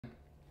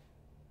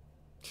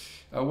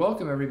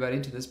Welcome everybody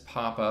to this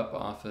pop-up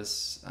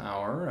office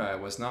hour. I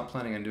was not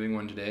planning on doing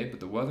one today, but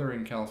the weather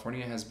in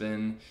California has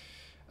been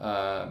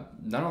not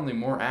only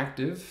more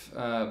active,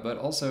 but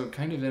also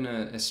kind of in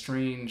a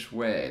strange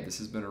way. This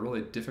has been a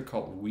really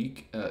difficult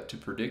week to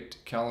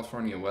predict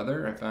California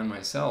weather. I found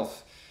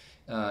myself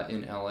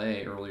in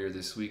LA earlier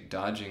this week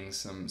dodging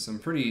some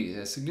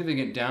pretty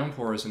significant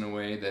downpours in a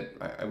way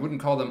that I wouldn't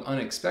call them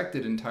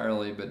unexpected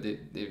entirely, but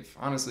they've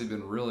honestly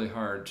been really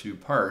hard to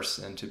parse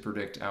and to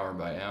predict hour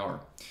by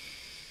hour.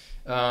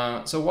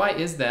 So why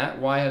is that?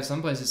 Why have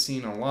some places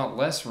seen a lot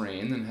less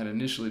rain than had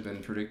initially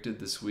been predicted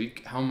this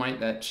week? How might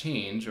that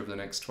change over the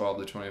next 12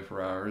 to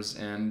 24 hours?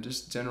 And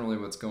just generally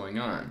what's going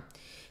on?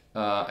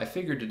 I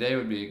figured today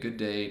would be a good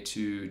day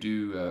to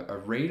do a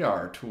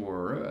radar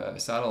tour, a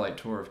satellite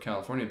tour of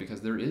California,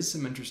 because there is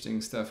some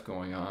interesting stuff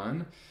going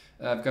on.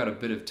 I've got a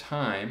bit of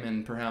time,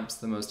 and perhaps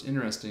the most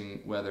interesting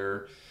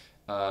weather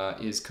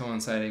is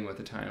coinciding with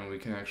the time when we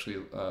can actually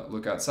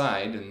look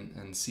outside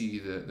and see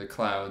the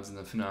clouds and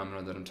the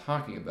phenomena that I'm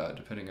talking about,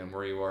 depending on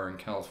where you are in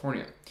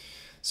California.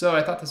 So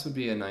I thought this would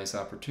be a nice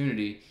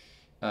opportunity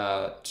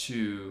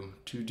to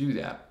do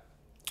that.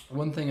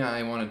 One thing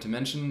I wanted to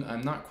mention,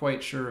 I'm not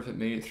quite sure if it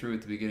made it through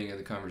at the beginning of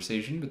the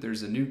conversation, but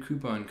there's a new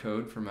coupon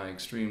code for my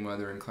extreme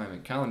weather and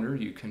climate calendar.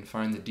 You can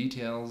find the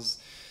details,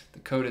 the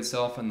code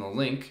itself, and the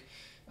link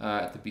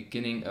at the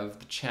beginning of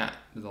the chat,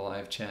 the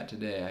live chat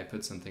today. I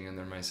put something in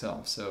there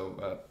myself,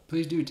 so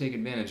please do take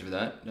advantage of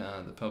that.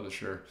 The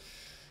publisher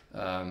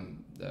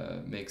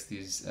makes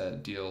these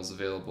deals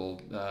available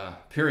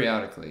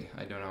periodically.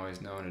 I don't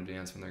always know in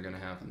advance when they're going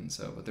to happen.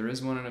 So, but there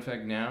is one in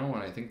effect now,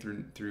 and I think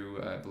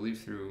through I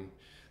believe through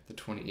the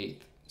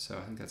 28th. So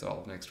I think that's all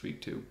of next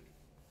week too.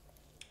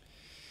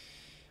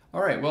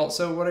 All right, well,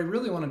 so what I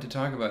really wanted to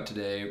talk about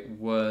today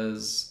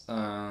was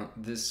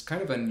this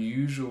kind of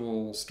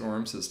unusual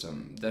storm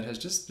system that has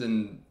just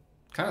been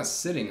kind of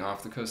sitting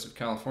off the coast of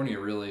California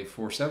really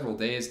for several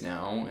days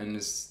now, and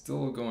is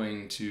still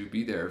going to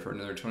be there for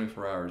another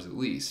 24 hours at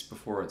least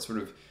before it sort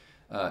of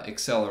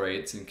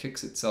accelerates and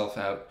kicks itself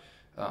out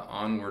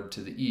onward to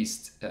the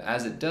east.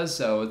 As it does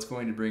so, it's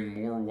going to bring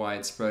more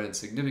widespread and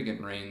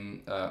significant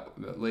rain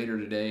later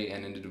today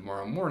and into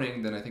tomorrow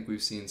morning than I think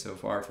we've seen so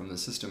far from the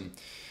system.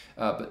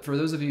 But for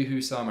those of you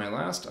who saw my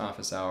last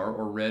office hour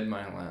or read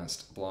my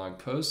last blog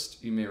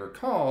post, you may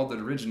recall that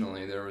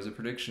originally there was a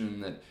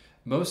prediction that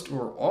most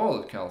or all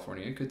of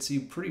California could see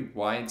pretty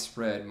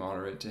widespread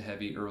moderate to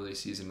heavy early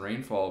season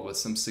rainfall with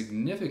some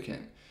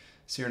significant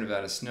Sierra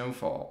Nevada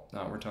snowfall.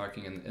 We're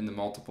talking in the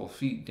multiple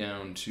feet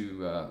down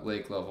to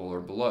lake level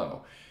or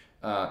below.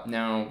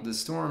 Now, the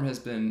storm has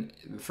been,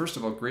 first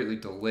of all, greatly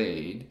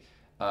delayed.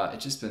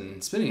 It's just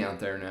been spinning out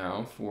there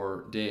now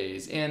for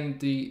days, and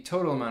the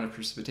total amount of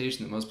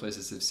precipitation that most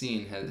places have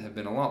seen have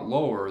been a lot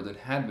lower than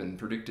had been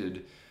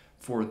predicted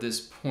for this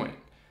point.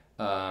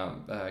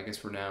 I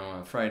guess we're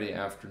now Friday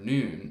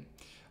afternoon,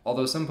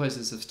 although some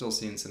places have still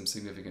seen some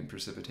significant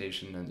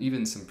precipitation and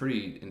even some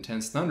pretty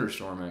intense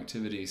thunderstorm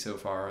activity so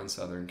far in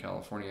Southern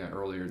California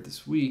earlier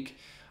this week,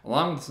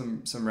 along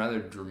with some rather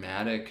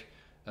dramatic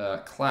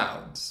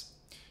clouds.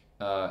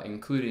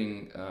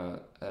 Including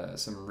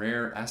some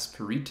rare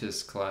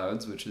asperitas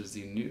clouds, which is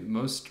the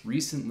most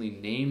recently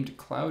named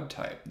cloud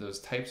type. Those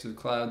types of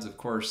clouds, of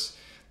course,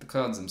 the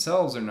clouds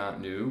themselves are not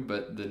new,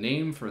 but the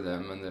name for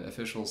them and the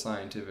official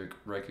scientific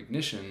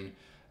recognition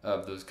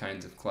of those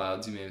kinds of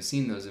clouds, you may have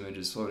seen those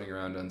images floating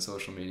around on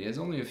social media, is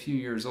only a few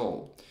years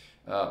old.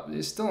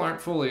 They still aren't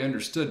fully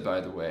understood,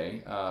 by the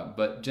way,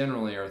 but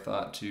generally are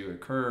thought to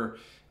occur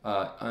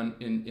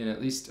in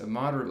at least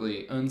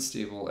moderately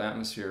unstable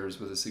atmospheres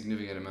with a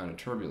significant amount of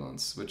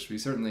turbulence, which we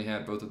certainly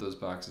had both of those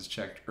boxes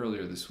checked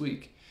earlier this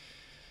week.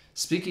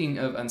 Speaking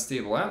of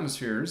unstable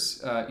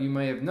atmospheres, you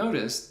may have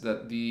noticed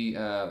that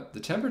the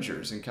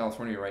temperatures in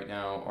California right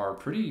now are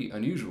pretty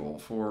unusual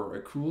for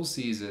a cool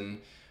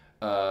season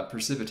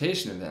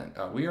precipitation event.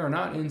 We are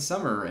not in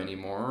summer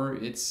anymore.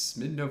 It's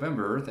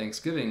mid-November.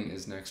 Thanksgiving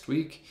is next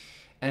week.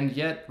 And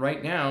yet,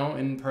 right now,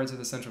 in parts of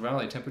the Central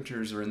Valley,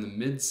 temperatures are in the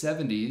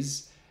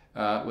mid-70s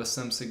with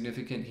some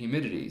significant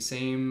humidity.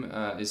 Same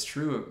is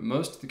true of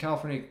most of the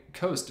California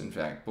coast, in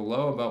fact.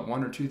 Below about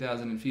 1,000 or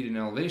 2,000 feet in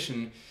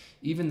elevation,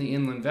 even the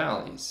inland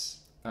valleys.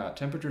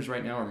 Temperatures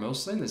right now are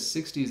mostly in the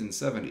 60s and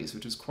 70s,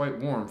 which is quite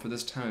warm for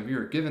this time of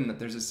year, given that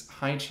there's this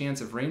high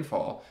chance of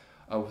rainfall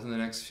within the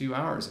next few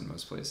hours in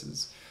most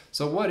places.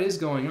 So what is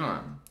going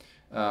on?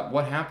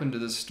 What happened to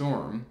this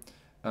storm?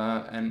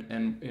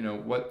 And you know,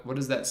 what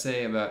does that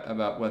say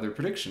about weather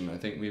prediction? I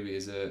think maybe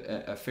is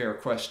a fair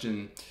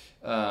question,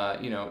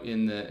 you know,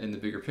 in the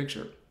bigger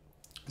picture.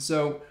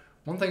 So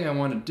one thing I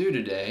want to do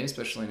today,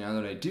 especially now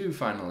that I do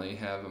finally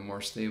have a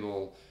more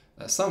stable,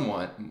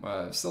 somewhat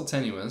still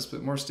tenuous,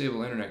 but more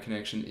stable internet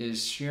connection,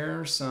 is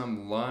share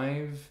some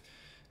live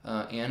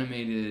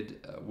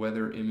animated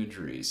weather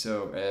imagery.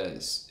 So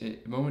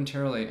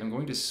momentarily, I'm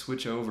going to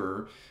switch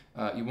over.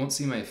 You won't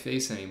see my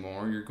face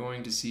anymore. You're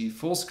going to see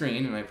full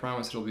screen, and I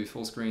promise it'll be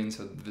full screen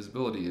so the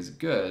visibility is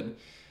good.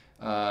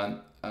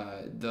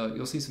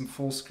 You'll see some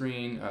full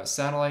screen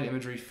satellite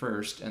imagery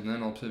first, and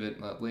then I'll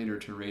pivot later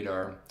to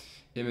radar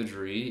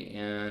imagery,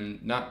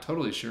 and not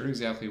totally sure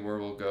exactly where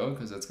we'll go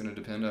because that's going to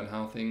depend on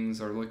how things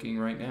are looking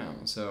right now.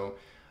 So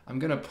I'm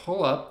going to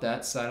pull up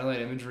that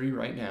satellite imagery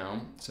right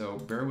now, so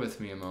bear with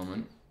me a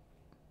moment.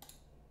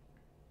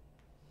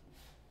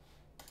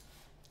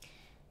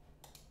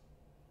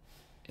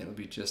 It'll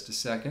be just a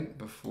second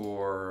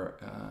before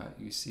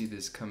you see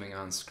this coming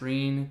on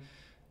screen.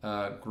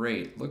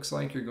 Great, looks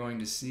like you're going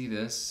to see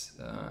this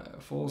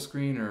full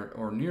screen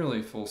or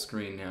nearly full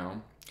screen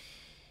now.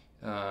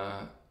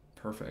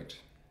 Perfect.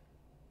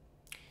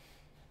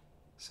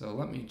 So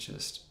let me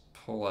just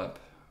pull up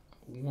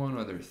one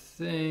other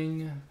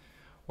thing.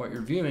 What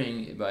you're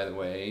viewing, by the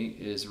way,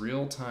 is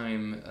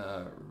real-time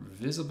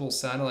visible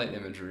satellite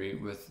imagery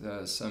with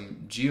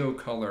some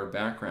geocolor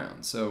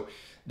background. So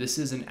this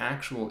is an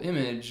actual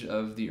image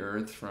of the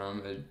Earth from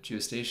a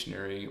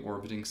geostationary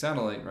orbiting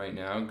satellite right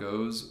now,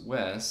 goes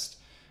west,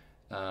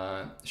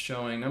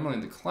 showing not only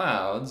the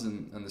clouds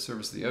and the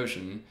surface of the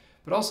ocean,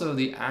 but also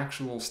the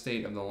actual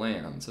state of the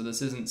land. So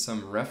this isn't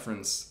some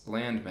reference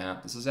land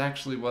map. This is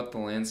actually what the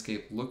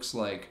landscape looks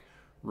like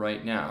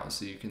right now.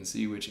 So you can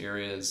see which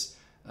areas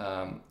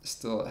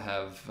still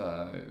have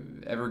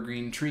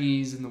evergreen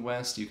trees in the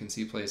west. You can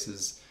see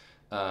places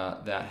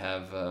that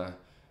have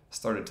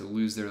started to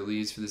lose their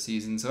leaves for the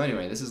season. So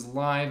anyway, this is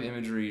live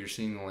imagery. You're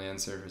seeing the land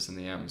surface and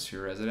the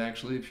atmosphere as it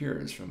actually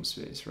appears from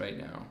space right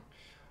now.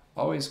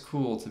 Always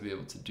cool to be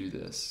able to do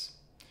this.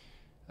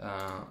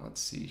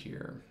 Let's see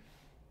here.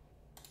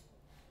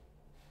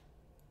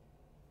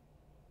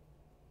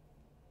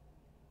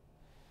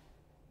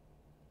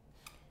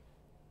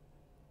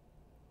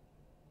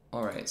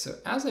 All right, so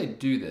as I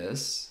do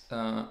this,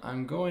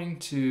 I'm going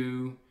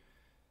to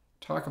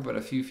talk about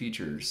a few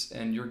features,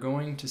 and you're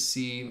going to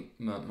see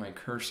my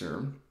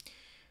cursor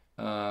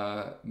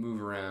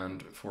move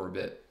around for a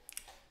bit.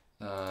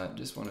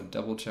 Just want to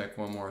double check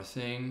one more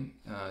thing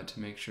to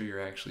make sure you're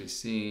actually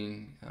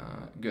seeing.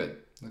 Good,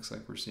 looks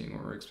like we're seeing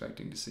what we're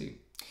expecting to see.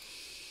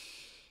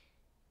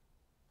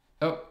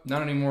 Oh,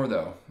 not anymore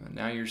though.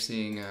 Now you're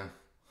seeing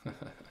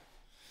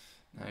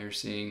now you're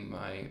seeing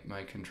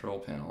my control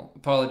panel.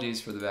 Apologies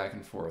for the back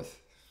and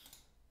forth.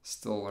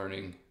 Still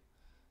learning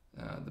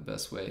the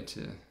best way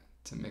to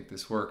make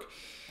this work.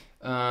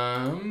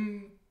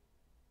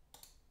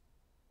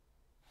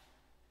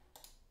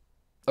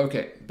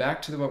 Okay,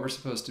 back to what we're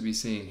supposed to be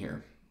seeing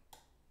here.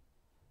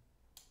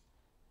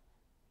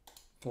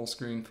 Full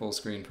screen,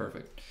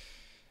 perfect.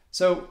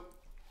 So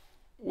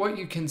what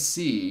you can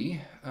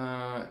see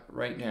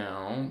right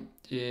now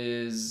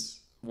is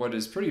what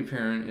is pretty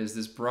apparent is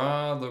this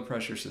broad low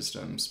pressure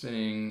system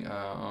spinning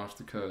off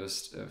the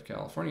coast of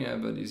California,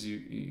 but as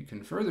you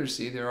can further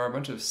see, there are a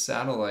bunch of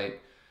satellite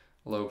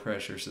low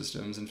pressure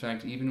systems. In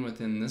fact, even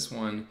within this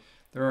one,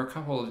 there are a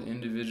couple of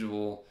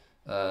individual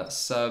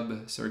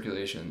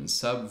sub-circulations,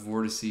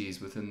 sub-vortices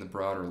within the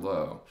broader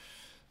low.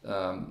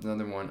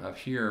 Another one up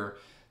here.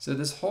 So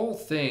this whole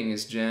thing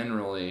is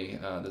generally,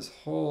 this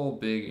whole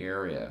big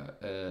area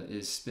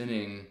is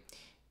spinning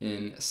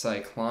in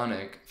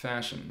cyclonic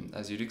fashion,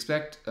 as you'd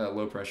expect a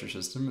low pressure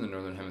system in the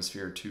northern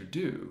hemisphere to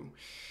do.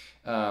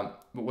 But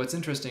what's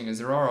interesting is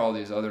there are all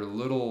these other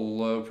little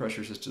low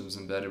pressure systems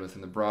embedded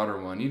within the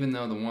broader one, even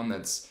though the one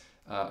that's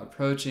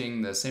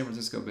approaching the San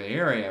Francisco Bay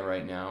Area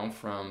right now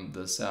from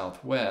the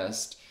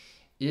southwest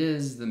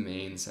is the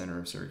main center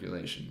of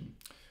circulation.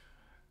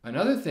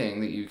 Another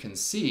thing that you can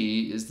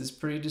see is this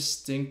pretty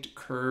distinct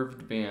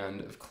curved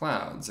band of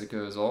clouds that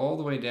goes all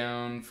the way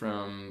down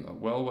from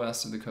well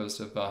west of the coast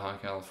of Baja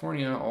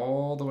California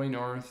all the way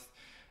north,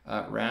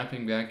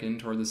 wrapping back in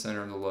toward the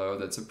center of the low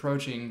that's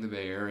approaching the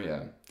Bay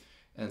Area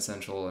and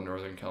central and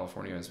northern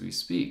California as we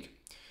speak.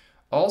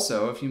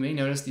 Also, if you may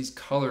notice these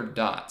colored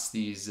dots,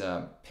 these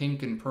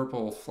pink and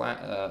purple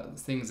flat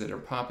things that are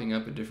popping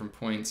up at different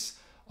points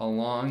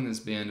along this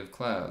band of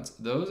clouds,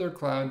 those are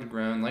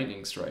cloud-to-ground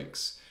lightning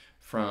strikes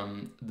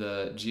from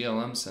the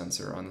GLM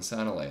sensor on the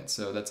satellite.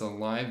 So that's a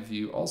live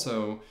view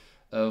also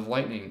of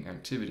lightning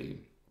activity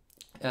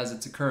as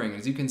it's occurring.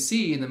 As you can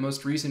see in the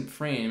most recent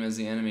frame as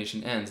the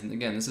animation ends, and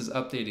again, this is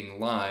updating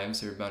live,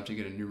 so you're about to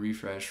get a new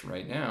refresh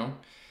right now.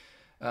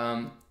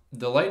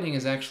 The lightning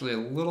is actually a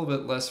little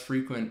bit less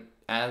frequent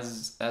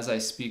as I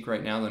speak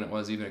right now than it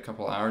was even a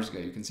couple hours ago.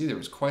 You can see there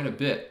was quite a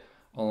bit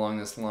along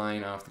this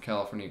line off the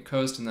California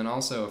coast, and then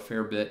also a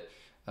fair bit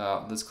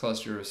this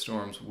cluster of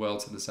storms well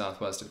to the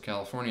southwest of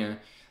California.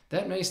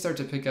 That may start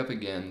to pick up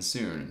again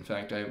soon. In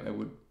fact, I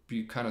would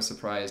be kind of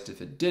surprised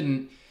if it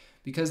didn't,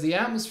 because the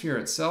atmosphere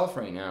itself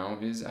right now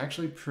is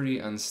actually pretty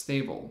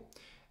unstable.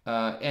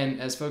 And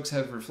as folks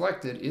have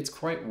reflected, it's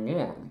quite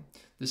warm.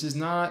 This is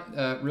not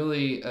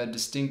really a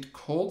distinct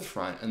cold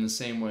front in the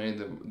same way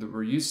that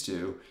we're used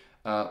to,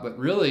 but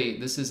really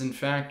this is in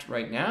fact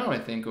right now, I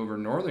think, over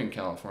northern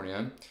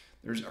California,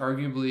 there's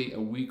arguably a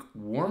weak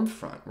warm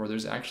front where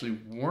there's actually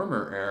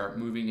warmer air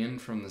moving in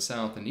from the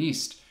south and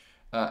east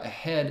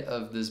ahead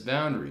of this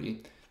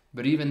boundary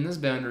But even this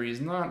boundary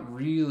is not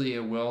really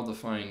a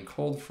well-defined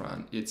cold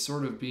front. It's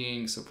sort of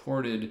being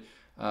supported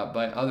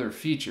by other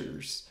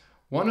features,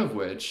 one of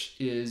which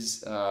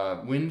is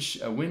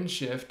wind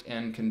shift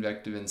and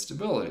convective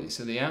instability.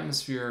 So the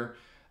atmosphere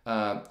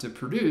to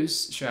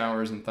produce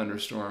showers and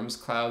thunderstorms,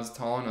 clouds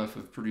tall enough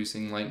of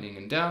producing lightning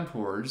and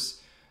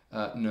downpours,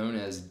 known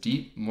as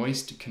deep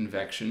moist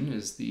convection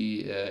is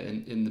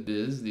in the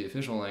biz, the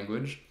official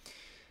language.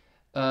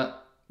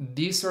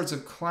 These sorts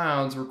of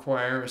clouds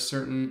require a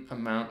certain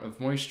amount of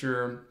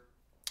moisture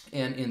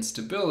and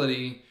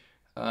instability,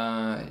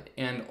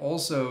 and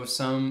also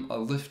a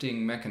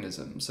lifting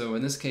mechanism. So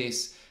in this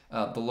case,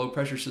 the low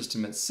pressure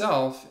system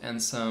itself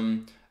and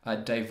some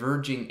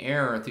diverging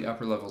air at the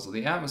upper levels of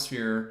the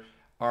atmosphere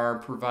are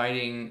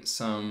providing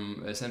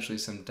essentially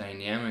some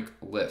dynamic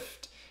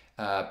lift.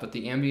 But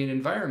the ambient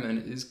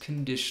environment is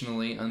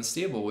conditionally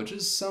unstable, which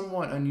is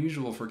somewhat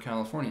unusual for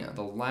California.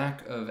 The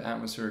lack of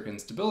atmospheric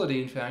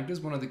instability, in fact, is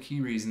one of the key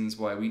reasons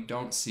why we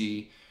don't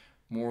see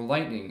more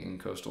lightning in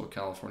coastal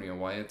California,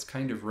 why it's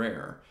kind of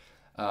rare.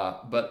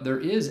 But there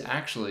is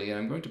actually, and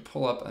I'm going to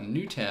pull up a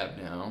new tab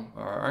now,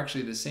 or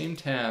actually the same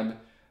tab,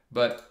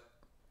 but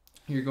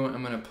I'm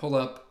going to pull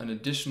up an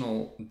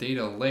additional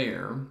data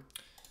layer.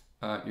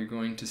 You're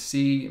going to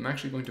see, I'm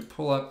actually going to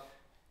pull up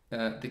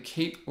the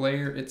CAPE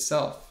layer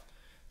itself.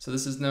 So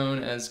this is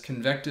known as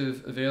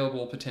convective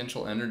available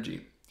potential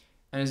energy.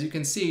 And as you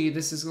can see,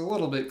 this is a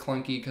little bit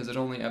clunky because it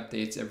only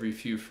updates every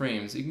few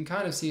frames. You can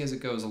kind of see as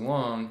it goes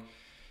along.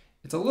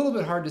 It's a little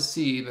bit hard to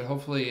see, but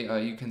hopefully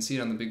you can see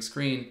it on the big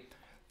screen.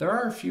 There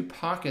are a few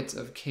pockets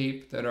of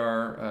CAPE that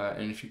are,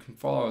 and if you can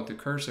follow with the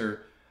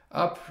cursor,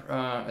 up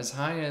as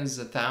high as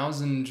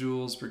 1,000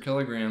 joules per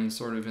kilogram,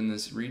 sort of in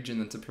this region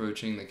that's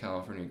approaching the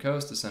California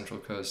coast, the Central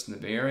Coast, and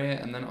the Bay Area,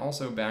 and then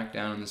also back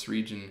down in this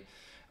region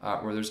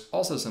where there's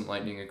also some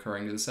lightning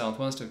occurring to the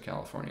southwest of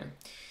California.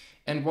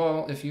 And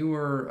while if you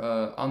were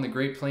on the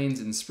Great Plains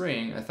in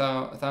spring,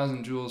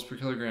 1,000 joules per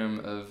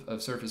kilogram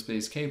of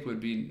surface-based CAPE would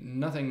be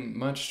nothing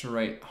much to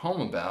write home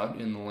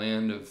about in the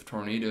land of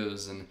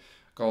tornadoes and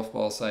golf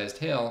ball-sized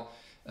hail.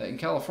 In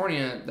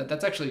California,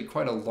 that's actually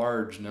quite a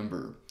large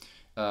number.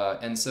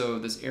 And so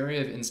this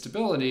area of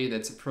instability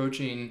that's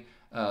approaching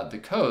the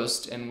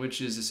coast and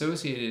which is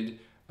associated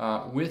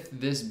with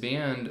this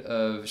band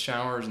of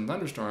showers and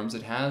thunderstorms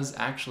that has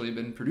actually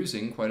been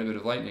producing quite a bit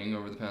of lightning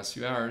over the past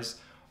few hours,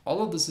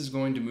 all of this is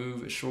going to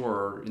move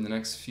ashore in the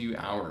next few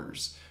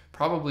hours.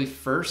 Probably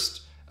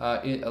first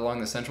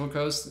along the Central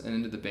Coast and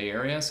into the Bay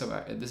Area.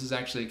 So this is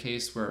actually a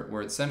case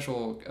where the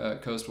Central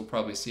Coast will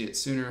probably see it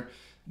sooner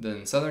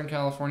than Southern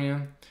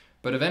California.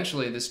 But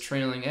eventually, this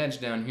trailing edge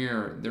down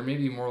here, there may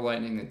be more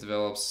lightning that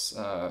develops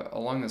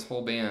along this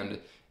whole band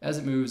as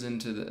it moves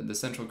into the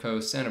Central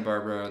Coast, Santa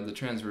Barbara, the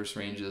transverse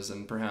ranges,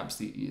 and perhaps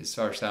as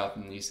far south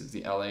and east as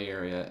the LA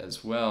area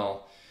as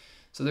well.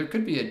 So there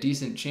could be a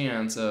decent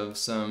chance of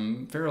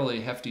some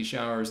fairly hefty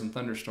showers and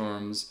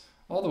thunderstorms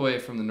all the way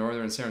from the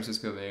northern San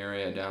Francisco Bay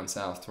Area down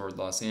south toward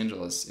Los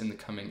Angeles in the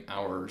coming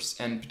hours,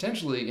 and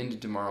potentially into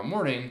tomorrow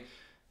morning,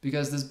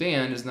 because this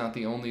band is not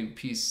the only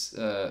piece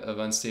of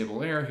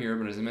unstable air here,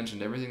 but as I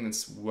mentioned, everything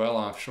that's well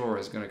offshore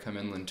is going to come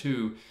inland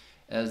too,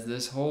 as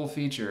this whole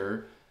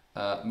feature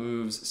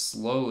moves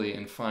slowly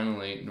and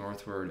finally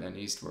northward and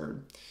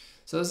eastward.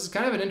 So this is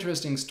kind of an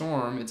interesting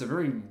storm. It's a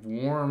very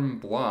warm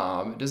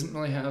blob. It doesn't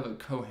really have a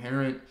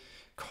coherent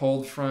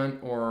cold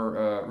front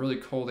or really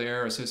cold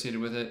air associated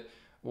with it,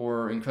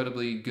 or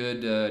incredibly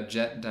good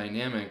jet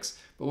dynamics.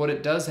 But what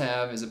it does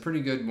have is a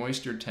pretty good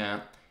moisture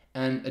tap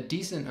and a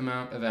decent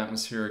amount of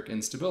atmospheric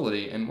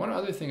instability. And one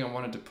other thing I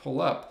wanted to pull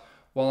up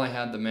while I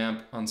had the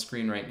map on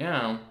screen right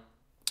now,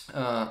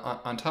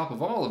 on top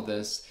of all of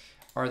this,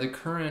 are the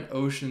current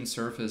ocean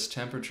surface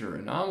temperature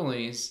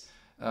anomalies.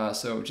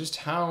 So just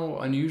how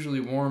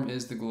unusually warm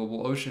is the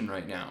global ocean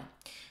right now?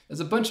 There's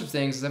a bunch of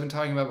things, as I've been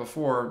talking about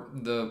before,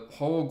 the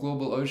whole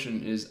global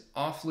ocean is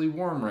awfully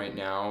warm right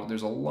now.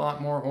 There's a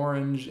lot more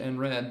orange and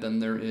red than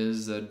there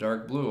is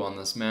dark blue on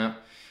this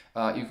map.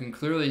 You can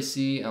clearly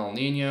see El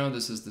Nino.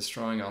 This is the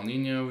strong El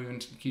Nino we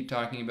keep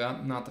talking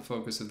about, not the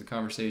focus of the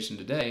conversation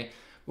today.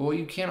 But what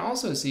you can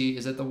also see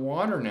is that the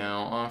water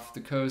now off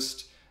the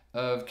coast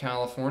of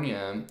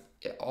California,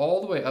 all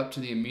the way up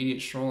to the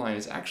immediate shoreline,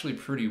 is actually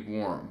pretty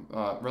warm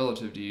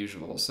relative to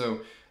usual.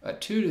 So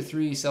 2 to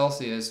 3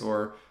 Celsius,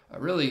 or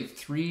really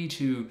 3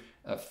 to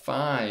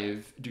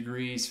 5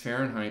 degrees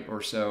Fahrenheit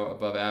or so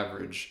above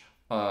average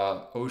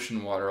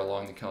ocean water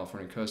along the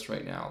California coast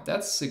right now.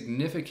 That's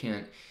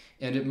significant,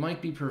 and it might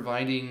be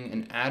providing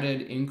an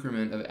added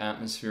increment of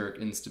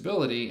atmospheric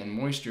instability and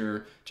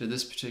moisture to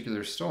this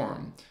particular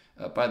storm.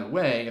 By the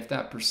way, if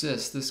that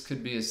persists, this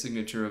could be a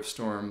signature of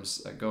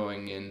storms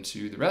going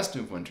into the rest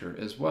of winter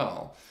as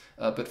well.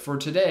 But for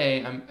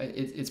today,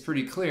 it's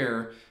pretty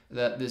clear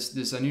that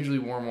this unusually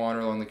warm water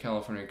along the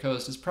California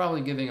coast is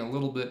probably giving a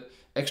little bit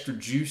extra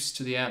juice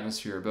to the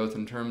atmosphere, both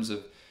in terms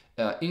of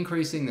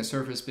increasing the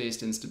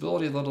surface-based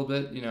instability a little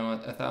bit.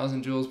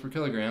 1,000 joules per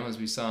kilogram, as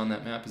we saw on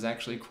that map, is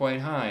actually quite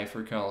high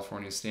for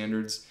California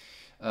standards.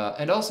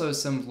 and also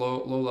some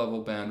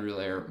low-level boundary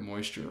layer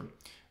moisture.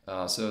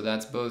 So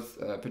that's both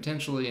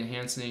potentially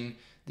enhancing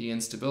the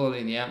instability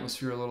in the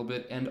atmosphere a little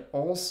bit, and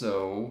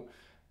also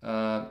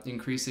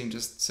increasing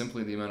just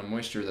simply the amount of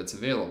moisture that's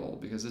available,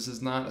 because this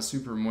is not a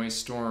super moist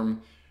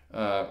storm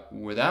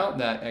without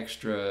that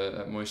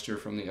extra moisture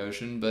from the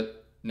ocean.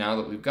 But now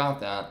that we've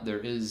got that, there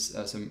is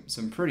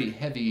some pretty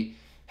hefty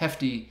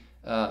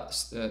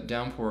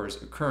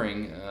downpours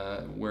occurring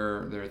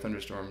where their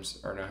thunderstorms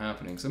are now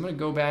happening. So I'm going to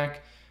go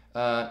back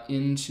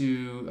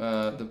into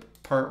the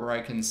part where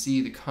I can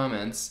see the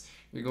comments.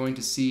 You're going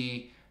to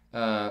see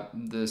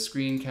the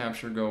screen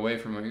capture go away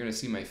from it. You're going to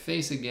see my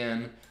face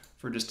again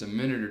for just a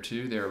minute or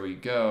two. There we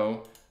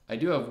go. I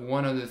do have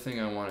one other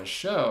thing I want to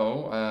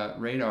show,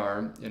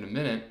 radar, in a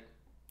minute,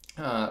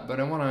 but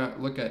I want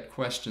to look at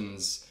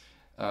questions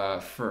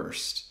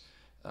first.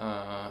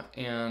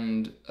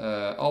 And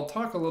I'll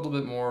talk a little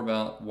bit more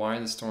about why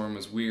the storm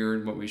was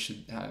weird, what we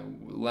should have,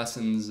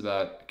 lessons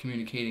about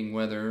communicating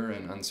weather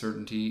and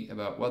uncertainty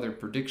about weather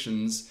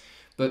predictions,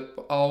 but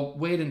I'll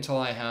wait until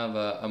I have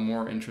a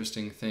more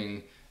interesting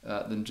thing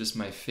than just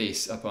my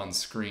face up on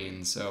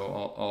screen.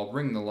 So I'll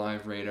bring the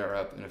live radar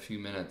up in a few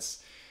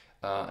minutes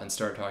and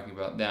start talking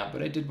about that.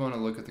 But I did want to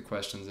look at the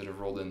questions that have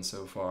rolled in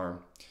so far.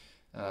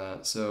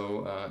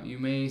 So you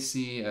may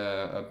see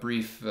a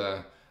brief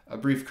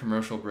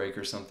commercial break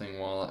or something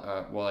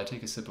while I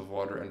take a sip of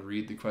water and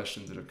read the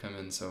questions that have come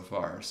in so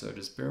far. So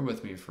just bear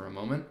with me for a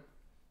moment.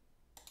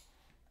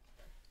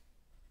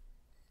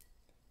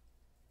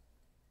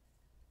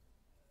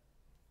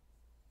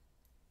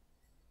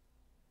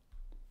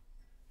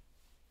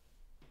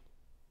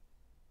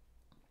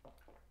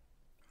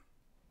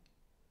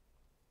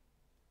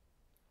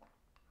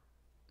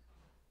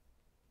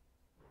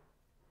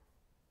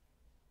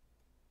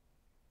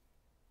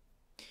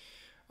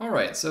 All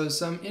right, so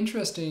some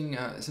interesting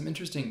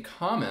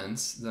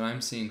comments that I'm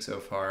seeing so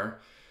far.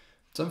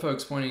 Some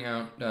folks pointing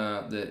out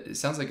that it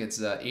sounds like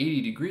it's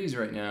 80 degrees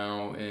right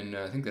now in,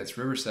 I think that's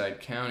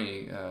Riverside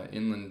County,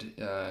 inland,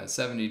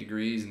 70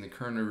 degrees in the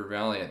Kern River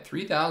Valley at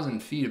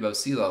 3,000 feet above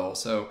sea level.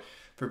 So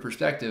for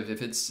perspective,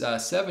 if it's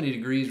 70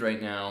 degrees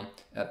right now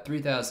at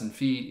 3,000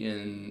 feet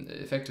in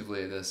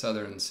effectively the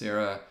southern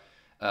Sierra,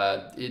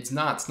 it's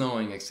not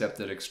snowing except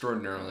at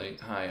extraordinarily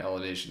high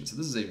elevation. So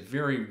this is a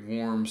very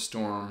warm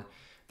storm.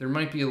 There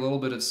might be a little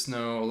bit of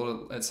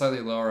snow, at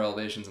slightly lower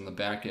elevations on the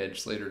back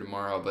edge later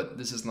tomorrow, but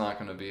this is not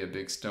going to be a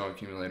big snow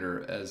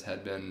accumulator as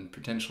had been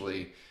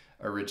potentially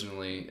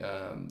originally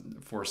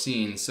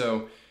foreseen.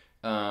 So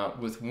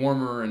with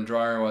warmer and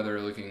drier weather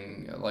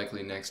looking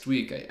likely next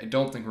week, I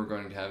don't think we're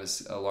going to have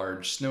a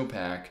large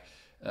snowpack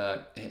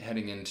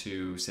heading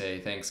into, say,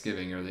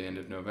 Thanksgiving or the end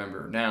of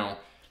November. Now,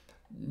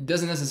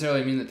 doesn't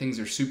necessarily mean that things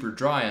are super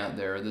dry out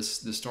there. This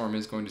storm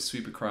is going to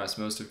sweep across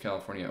most of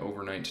California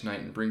overnight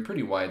tonight and bring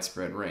pretty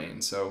widespread rain.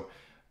 So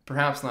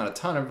perhaps not a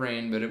ton of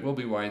rain, but it will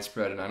be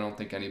widespread, and I don't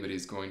think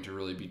anybody's going to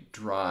really be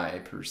dry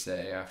per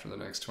se after the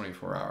next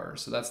 24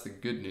 hours. So that's the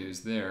good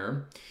news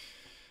there.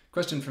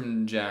 Question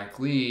from Jack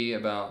Lee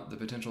about the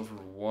potential for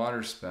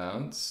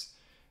waterspouts.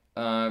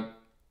 The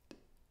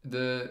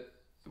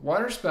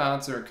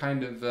waterspouts are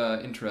kind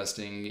of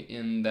interesting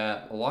in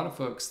that a lot of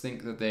folks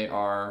think that they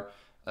are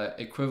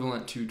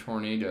equivalent to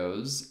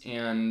tornadoes,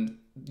 and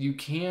you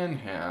can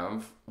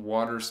have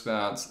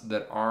waterspouts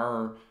that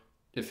are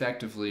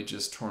effectively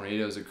just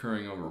tornadoes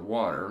occurring over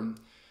water.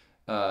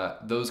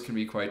 Those can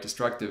be quite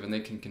destructive, and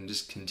they can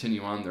just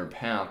continue on their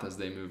path as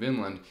they move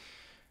inland.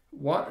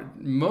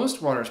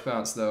 Most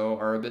waterspouts, though,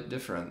 are a bit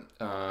different,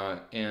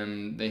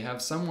 and they have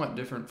somewhat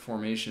different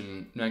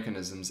formation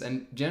mechanisms,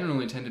 and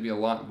generally tend to be a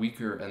lot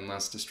weaker and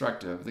less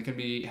destructive. They can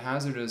be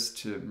hazardous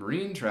to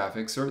marine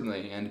traffic,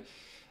 certainly, and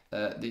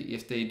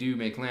if they do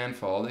make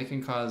landfall, they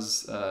can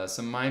cause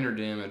some minor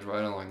damage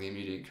right along the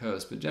immediate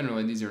coast, but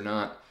generally these are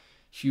not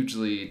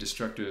hugely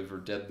destructive or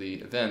deadly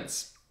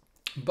events.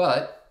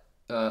 But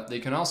they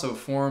can also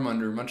form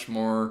under much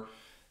more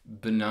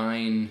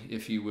benign,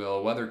 if you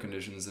will, weather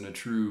conditions than a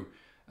true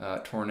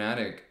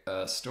tornadic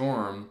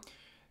storm.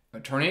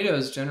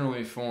 Tornadoes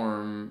generally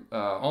form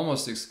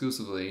almost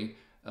exclusively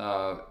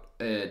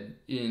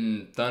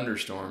in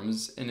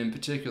thunderstorms, and in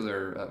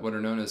particular what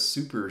are known as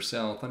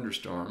supercell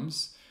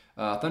thunderstorms.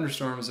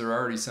 Thunderstorms are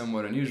already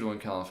somewhat unusual in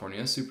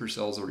California.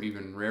 Supercells are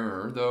even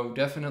rarer, though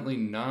definitely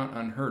not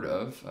unheard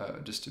of,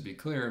 just to be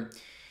clear.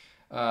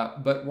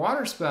 But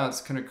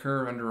waterspouts can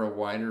occur under a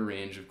wider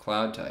range of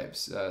cloud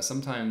types,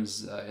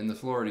 sometimes in the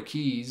Florida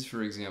Keys,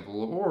 for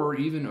example, or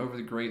even over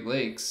the Great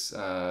Lakes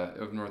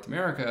of North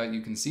America. You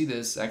can see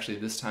this actually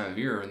this time of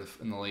year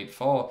in the late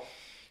fall.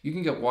 You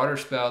can get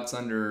waterspouts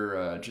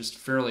under just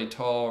fairly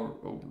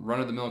tall,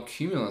 run-of-the-mill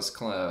cumulus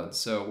clouds.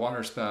 So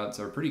waterspouts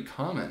are pretty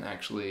common,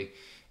 actually,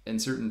 in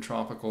certain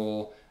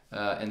tropical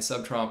and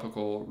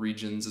subtropical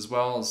regions, as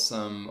well as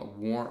some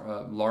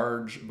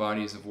large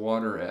bodies of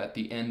water at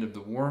the end of the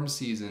warm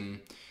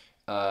season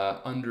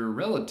under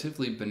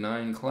relatively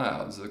benign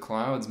clouds. The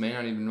clouds may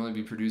not even really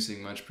be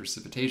producing much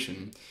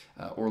precipitation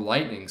or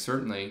lightning,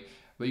 certainly,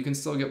 but you can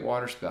still get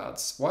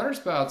waterspouts.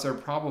 Waterspouts are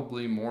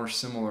probably more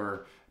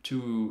similar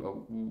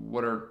to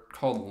what are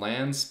called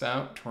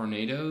landspout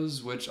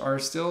tornadoes, which are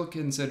still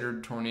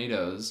considered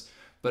tornadoes,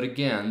 but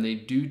again, they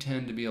do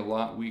tend to be a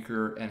lot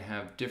weaker and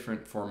have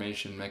different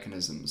formation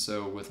mechanisms.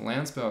 So with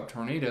landspout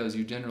tornadoes,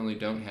 you generally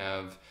don't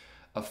have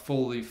a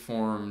fully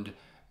formed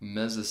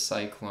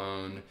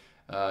mesocyclone.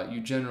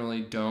 You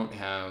generally don't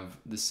have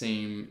the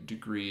same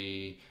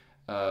degree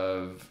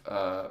of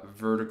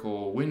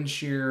vertical wind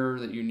shear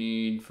that you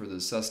need for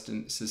the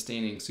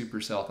sustaining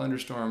supercell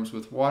thunderstorms.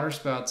 With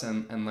waterspouts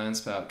and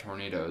landspout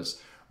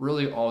tornadoes,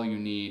 really all you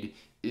need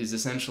is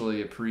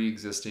essentially a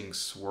pre-existing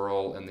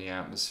swirl in the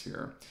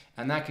atmosphere.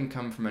 And that can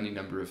come from any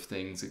number of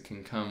things. It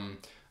can come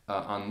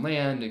on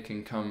land, it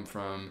can come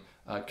from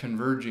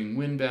converging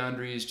wind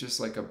boundaries, just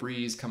like a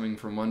breeze coming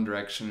from one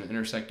direction,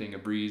 intersecting a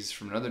breeze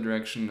from another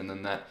direction, and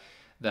then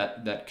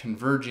that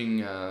converging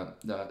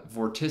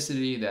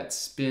vorticity, that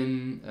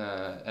spin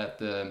at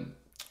the.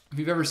 If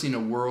you've ever seen a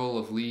whirl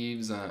of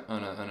leaves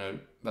on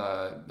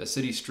a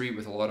city street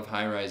with a lot of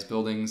high-rise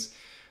buildings,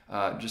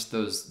 just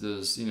those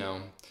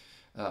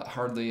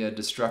hardly a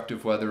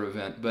destructive weather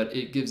event, but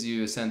it gives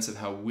you a sense of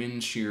how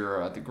wind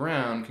shear at the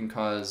ground can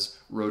cause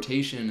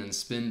rotation and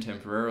spin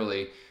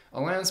temporarily. A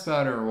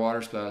landspout or a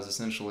waterspout is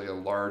essentially a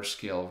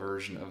large-scale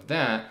version of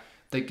that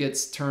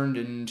gets turned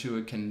into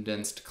a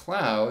condensed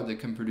cloud that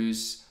can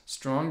produce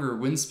stronger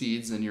wind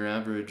speeds than your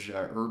average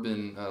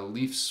urban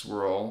leaf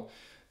swirl,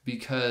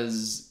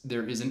 because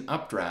there is an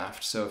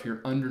updraft. So if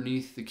you're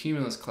underneath the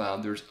cumulus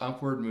cloud, there's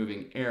upward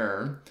moving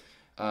air,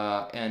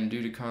 and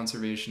due to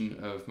conservation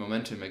of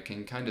momentum, it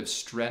can kind of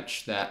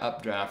stretch that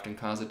updraft and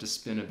cause it to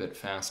spin a bit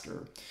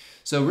faster.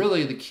 So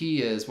really the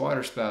key is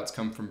waterspouts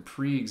come from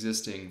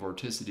pre-existing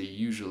vorticity,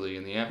 usually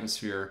in the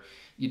atmosphere.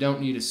 You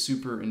don't need a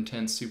super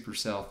intense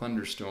supercell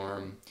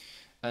thunderstorm.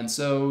 And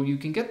so you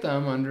can get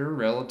them under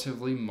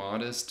relatively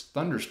modest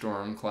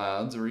thunderstorm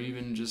clouds, or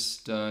even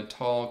just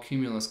tall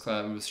cumulus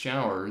clouds with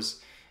showers.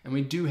 And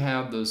we do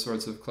have those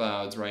sorts of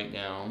clouds right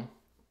now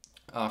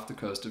off the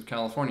coast of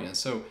California.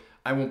 So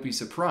I won't be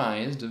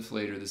surprised if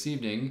later this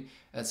evening,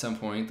 at some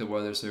point, the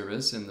Weather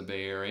Service in the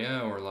Bay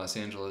Area or Los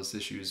Angeles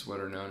issues what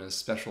are known as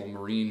special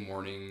marine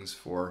warnings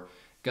for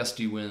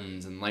gusty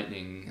winds and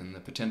lightning and the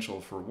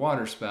potential for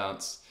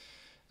waterspouts.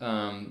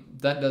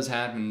 That does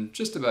happen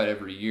just about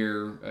every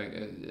year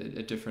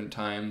at different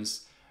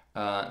times.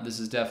 This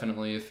is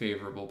definitely a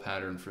favorable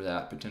pattern for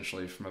that,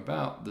 potentially from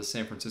about the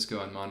San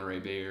Francisco and Monterey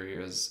Bay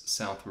areas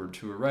southward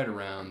to right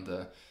around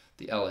the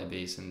LA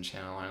Basin,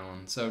 Channel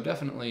Island. So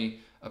definitely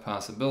a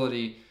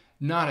possibility.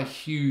 Not a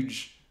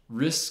huge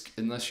risk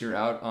unless you're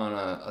out on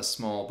a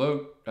small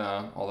boat,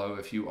 although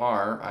if you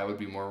are, I would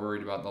be more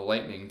worried about the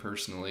lightning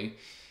personally.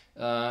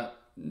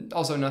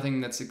 Also nothing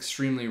that's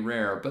extremely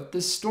rare, but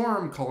this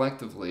storm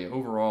collectively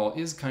overall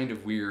is kind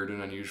of weird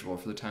and unusual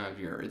for the time of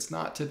year. It's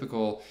not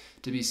typical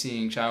to be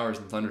seeing showers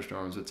and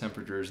thunderstorms with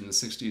temperatures in the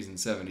 60s and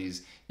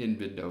 70s in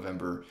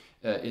mid-November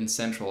in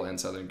central and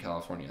southern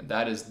California.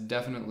 That is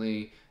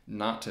definitely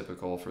not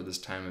typical for this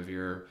time of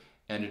year,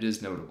 and it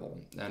is notable.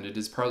 And it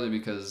is partly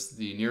because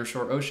the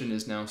nearshore ocean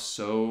is now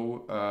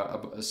so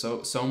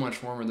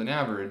much warmer than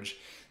average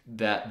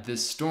that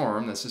this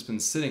storm that's just been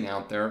sitting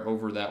out there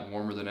over that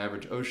warmer than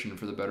average ocean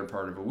for the better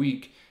part of a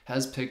week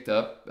has picked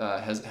up,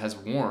 has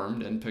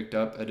warmed and picked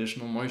up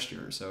additional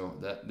moisture. So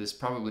that this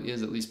probably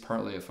is at least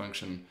partly a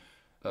function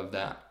of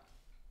that.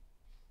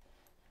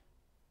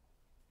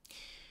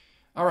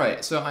 All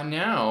right, so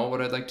now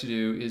what I'd like to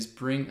do is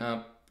bring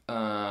up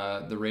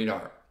the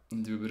radar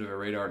and do a bit of a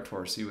radar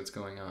tour, see what's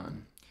going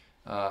on.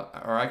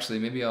 Or actually,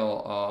 maybe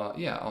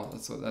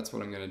that's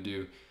what I'm gonna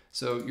do.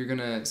 So you're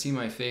gonna see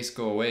my face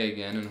go away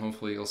again, and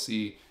hopefully you'll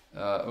see,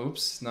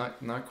 oops,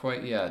 not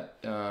quite yet.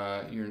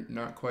 You're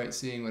not quite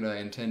seeing what I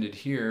intended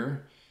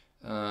here.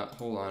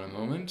 Hold on a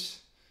moment.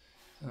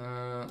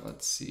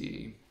 Let's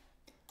see.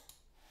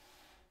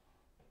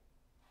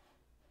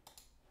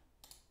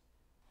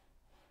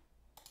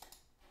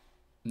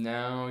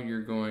 Now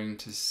you're going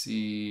to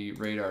see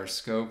radar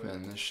scope,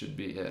 and this should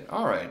be it.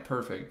 All right,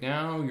 perfect.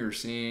 Now you're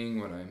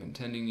seeing what I'm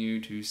intending you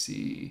to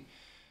see.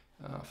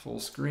 Full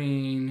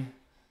screen.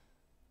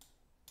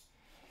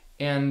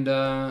 And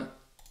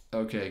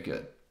okay,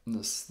 good.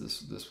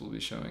 This will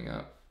be showing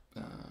up.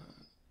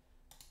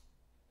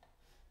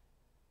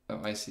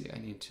 Oh, I see. I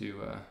need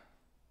to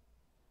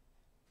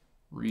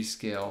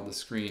rescale the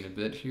screen a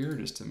bit here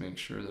just to make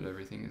sure that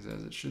everything is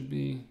as it should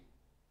be.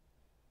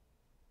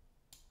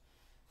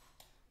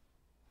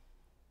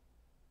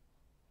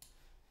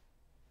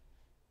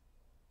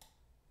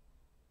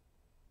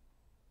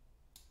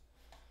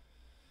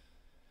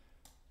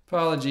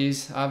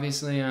 Apologies.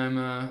 Obviously,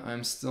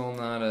 I'm still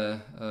not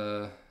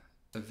a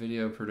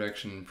video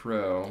production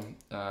pro,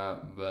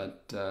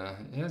 but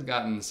it has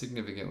gotten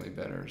significantly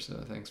better.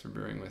 So thanks for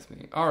bearing with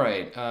me. All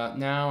right,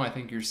 now I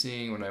think you're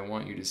seeing what I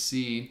want you to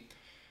see.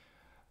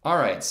 All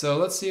right, so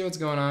let's see what's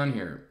going on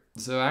here.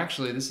 So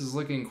actually, this is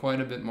looking quite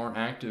a bit more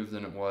active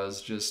than it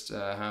was just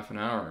half an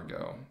hour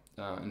ago.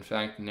 In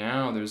fact,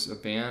 now there's a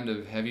band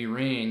of heavy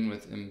rain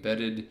with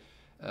embedded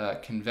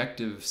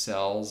convective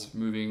cells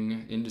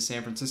moving into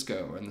San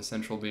Francisco and the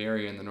Central Bay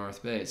Area in the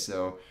North Bay.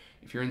 So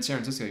if you're in San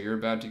Francisco, you're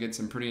about to get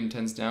some pretty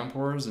intense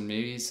downpours and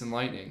maybe some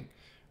lightning.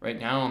 Right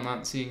now, I'm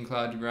not seeing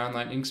cloud-to-ground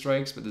lightning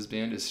strikes, but this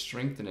band is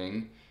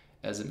strengthening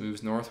as it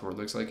moves northward.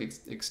 Looks like it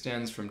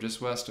extends from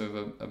just west of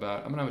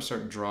about, I'm going to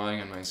start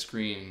drawing on my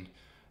screen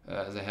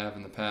as I have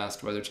in the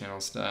past, Weather Channel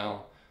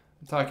style.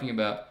 I'm talking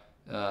about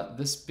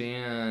this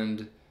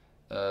band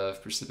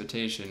of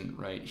precipitation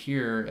right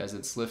here as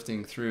it's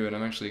lifting through, and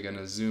I'm actually going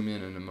to zoom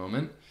in a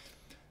moment.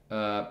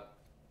 And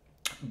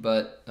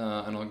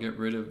I'll get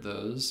rid of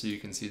those so you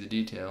can see the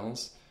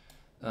details.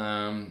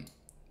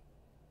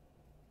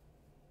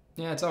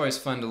 Yeah, it's always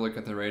fun to look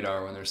at the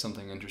radar when there's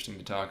something interesting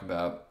to talk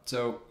about.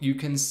 So you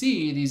can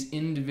see these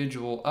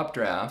individual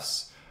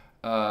updrafts,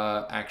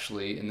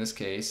 actually, in this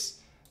case,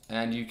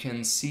 and you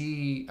can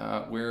see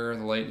where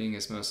the lightning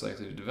is most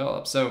likely to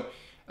develop. So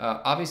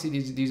obviously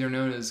these are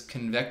known as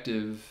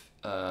convective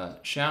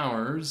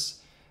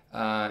showers,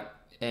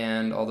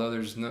 and although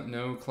there's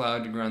no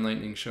cloud-to-ground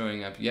lightning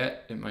showing up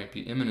yet, it might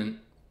be imminent.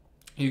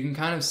 You can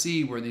kind of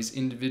see where these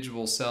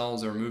individual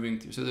cells are moving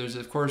through. So there's,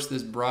 of course,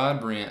 this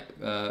broad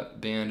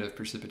band of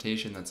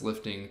precipitation that's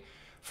lifting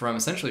from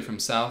essentially from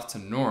south to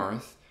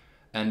north,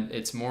 and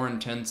it's more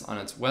intense on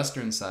its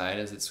western side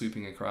as it's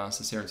sweeping across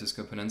the San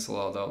Francisco Peninsula,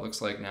 although it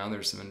looks like now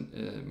there's some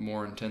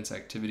more intense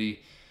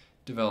activity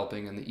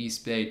developing in the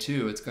East Bay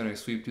too. It's going to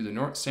sweep through the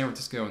San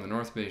Francisco and the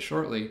North Bay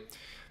shortly.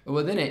 But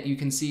within it, you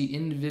can see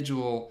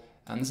individual,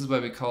 and this is why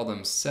we call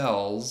them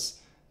cells.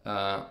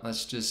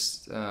 Let's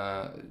just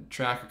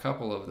track a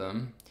couple of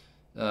them.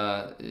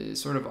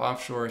 Sort of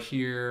offshore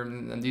here,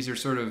 and these are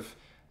sort of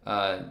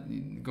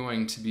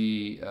going to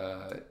be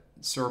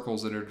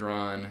circles that are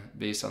drawn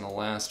based on the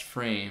last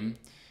frame.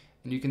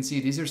 And you can see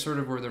these are sort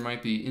of where there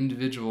might be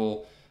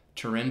individual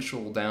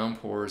torrential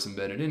downpours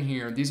embedded in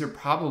here. These are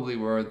probably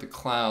where the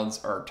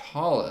clouds are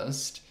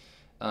tallest.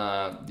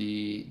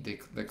 The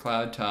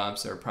cloud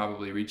tops are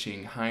probably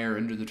reaching higher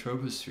into the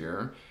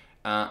troposphere,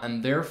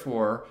 and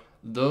therefore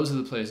those are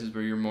the places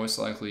where you're most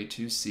likely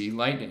to see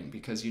lightning,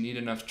 because you need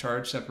enough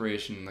charge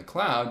separation in the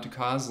cloud to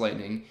cause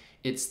lightning.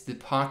 It's the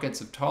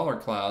pockets of taller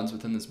clouds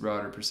within this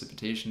broader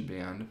precipitation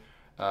band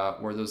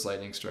where those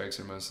lightning strikes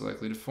are most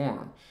likely to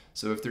form.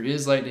 So if there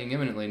is lightning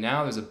imminently,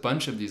 now there's a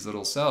bunch of these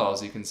little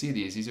cells. You can see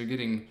these are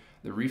getting,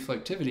 the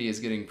reflectivity is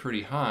getting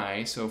pretty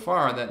high. So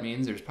far, that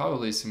means there's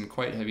probably some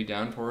quite heavy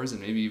downpours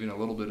and maybe even a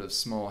little bit of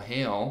small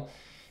hail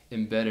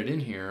embedded in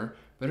here.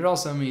 But it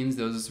also means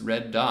those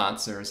red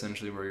dots are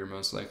essentially where you're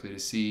most likely to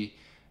see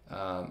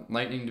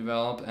lightning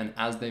develop. And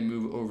as they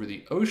move over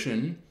the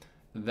ocean,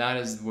 that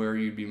is where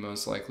you'd be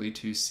most likely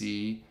to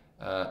see,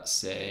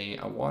 say,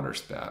 a water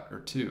spout or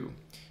two.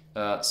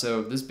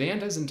 So this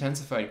band has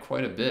intensified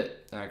quite a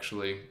bit,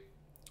 actually,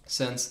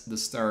 since the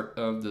start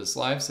of this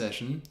live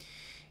session.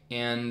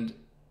 And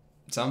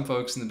some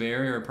folks in the Bay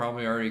Area are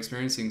probably already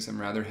experiencing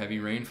some rather heavy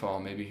rainfall,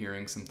 maybe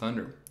hearing some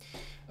thunder.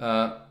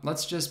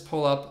 Let's just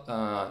pull up,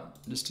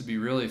 just to be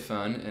really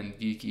fun and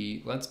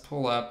geeky, let's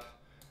pull up,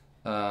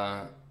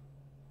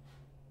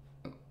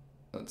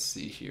 let's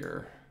see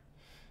here,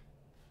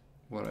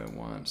 what I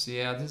want. So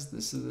yeah,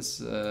 this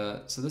is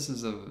a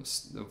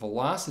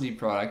velocity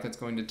product that's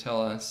going to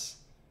tell us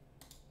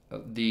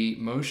the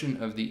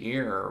motion of the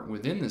air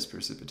within this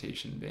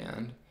precipitation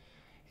band.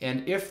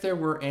 And if there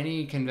were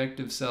any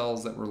convective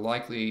cells that were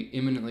likely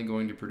imminently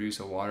going to produce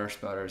a water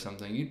spout or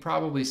something, you'd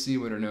probably see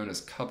what are known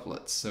as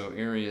couplets. So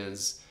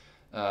areas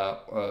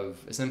of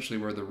essentially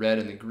where the red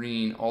and the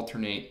green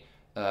alternate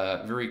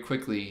very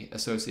quickly,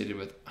 associated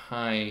with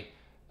high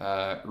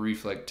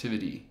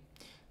reflectivity.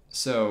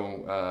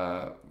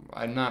 So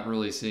I'm not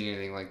really seeing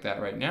anything like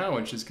that right now,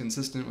 which is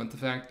consistent with the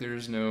fact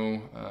there's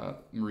no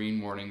marine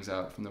warnings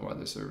out from the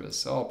Weather Service.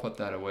 So I'll put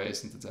that away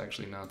since it's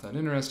actually not that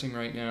interesting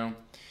right now.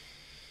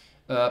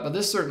 But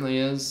this certainly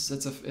is,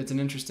 it's an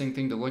interesting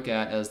thing to look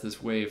at as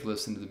this wave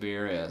lifts into the Bay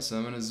Area. So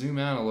I'm going to zoom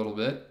out a little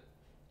bit,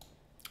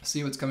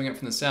 see what's coming up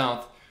from the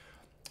south.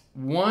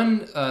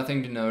 One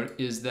thing to note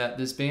is that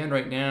this band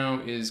right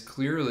now is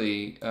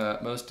clearly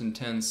most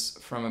intense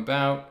from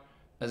about,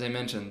 as I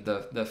mentioned,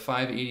 the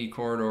 580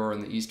 corridor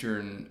in the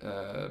eastern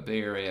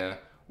Bay Area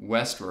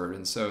westward.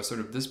 And so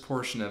sort of this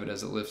portion of it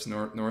as it lifts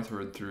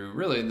northward through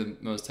really the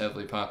most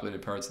heavily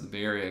populated parts of the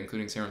Bay Area,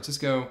 including San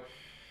Francisco.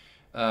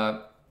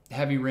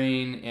 Heavy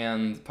rain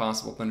and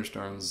possible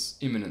thunderstorms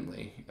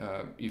imminently.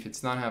 If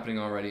it's not happening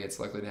already,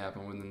 it's likely to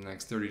happen within the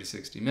next 30 to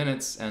 60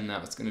 minutes, and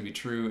that's going to be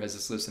true as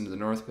this lifts into the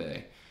North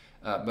Bay.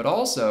 But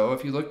also,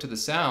 if you look to the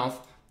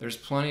south, there's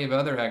plenty of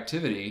other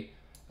activity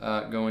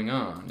going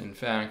on. In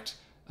fact,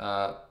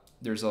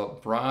 there's a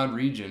broad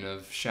region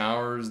of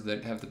showers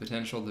that have the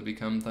potential to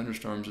become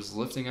thunderstorms just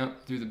lifting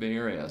up through the Bay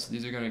Area. So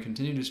these are going to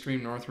continue to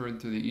stream northward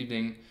through the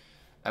evening.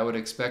 I would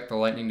expect the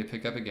lightning to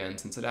pick up again,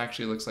 since it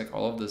actually looks like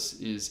all of this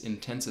is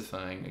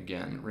intensifying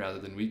again rather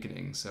than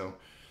weakening. So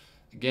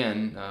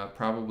again,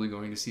 probably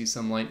going to see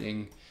some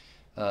lightning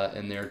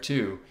in there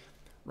too.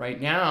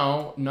 Right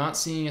now, not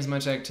seeing as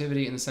much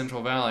activity in the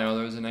Central Valley,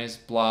 although there's a nice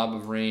blob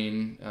of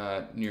rain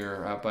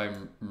out by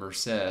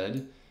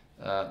Merced.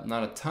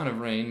 Not a ton of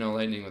rain, no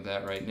lightning with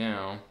that right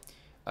now.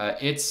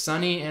 It's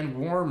sunny and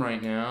warm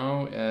right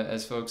now,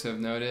 as folks have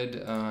noted,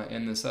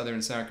 in the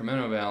southern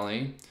Sacramento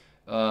Valley,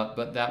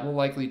 but that will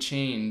likely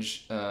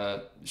change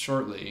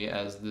shortly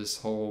as this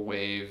whole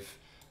wave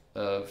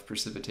of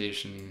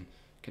precipitation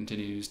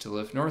continues to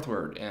lift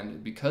northward.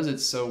 And because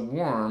it's so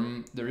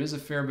warm, there is a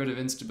fair bit of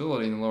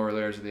instability in the lower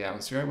layers of the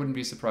atmosphere. I wouldn't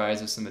be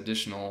surprised if some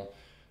additional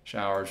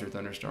showers or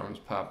thunderstorms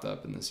popped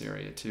up in this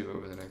area too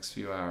over the next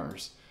few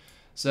hours.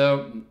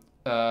 So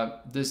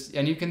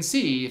and you can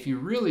see if you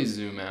really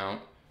zoom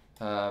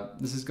out,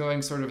 this is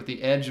going sort of at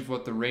the edge of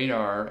what the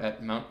radar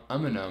at Mount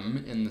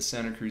Umunum in the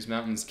Santa Cruz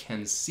Mountains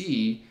can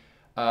see.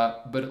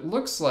 But it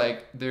looks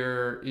like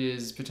there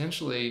is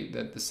potentially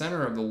that the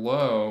center of the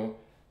low,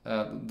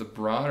 the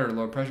broader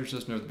low pressure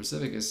system of the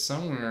Pacific is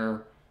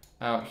somewhere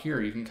out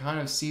here. You can kind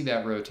of see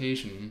that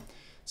rotation.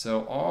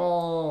 So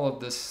all of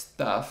this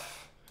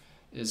stuff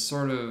is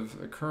sort of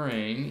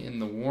occurring in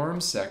the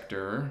warm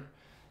sector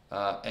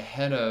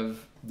ahead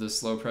of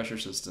this low pressure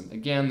system.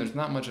 Again, there's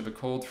not much of a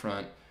cold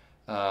front,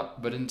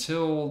 but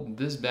until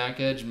this back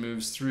edge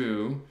moves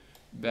through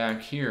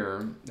back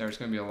here, there's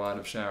going to be a lot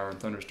of shower and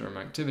thunderstorm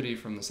activity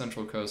from the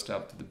central coast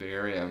up to the Bay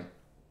Area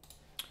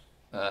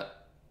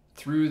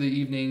through the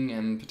evening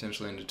and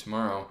potentially into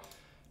tomorrow.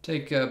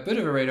 Take a bit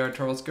of a radar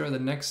tour. Let's go to the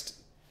next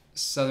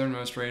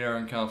southernmost radar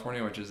in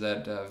California, which is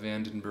at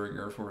Vandenberg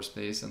Air Force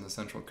Base on the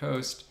central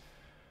coast.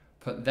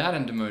 Put that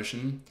into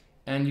motion,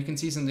 and you can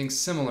see something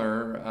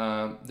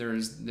similar.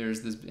 There's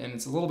this, and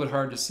it's a little bit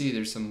hard to see.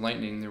 There's some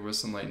lightning. There was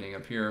some lightning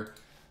up here.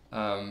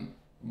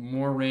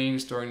 More rain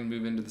starting to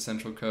move into the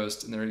central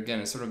coast, and there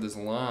again is sort of this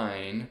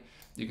line.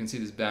 You can see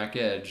this back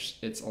edge.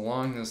 It's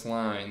along this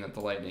line that the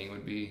lightning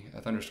would be,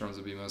 thunderstorms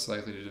would be most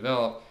likely to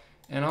develop,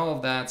 and all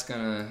of that's going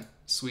to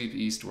sweep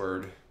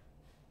eastward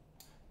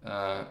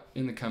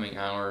in the coming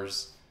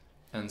hours.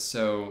 And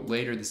so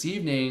later this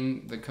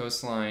evening, the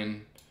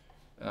coastline,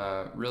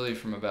 really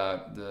from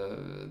about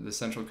the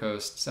central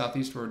coast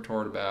southeastward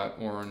toward about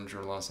Orange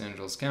or Los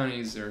Angeles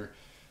counties, are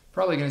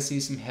probably going to see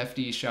some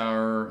hefty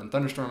shower and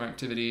thunderstorm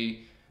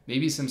activity.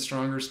 Maybe some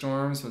stronger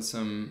storms with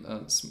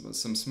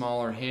some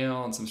smaller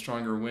hail and some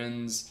stronger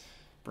winds,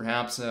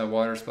 perhaps a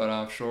water spout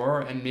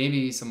offshore, and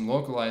maybe some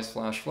localized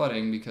flash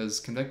flooding, because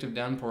convective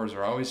downpours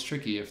are always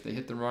tricky if they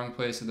hit the wrong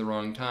place at the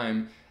wrong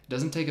time. It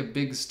doesn't take a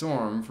big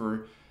storm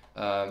for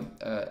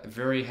a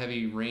very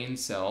heavy rain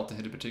cell to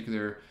hit a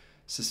particular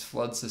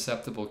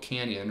flood-susceptible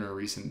canyon or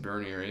recent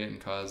burn area and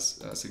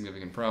cause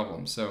significant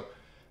problems. So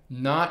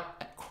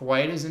not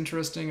quite as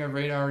interesting a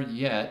radar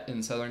yet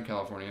in Southern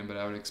California, but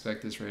I would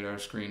expect this radar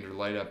screen to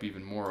light up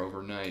even more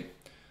overnight.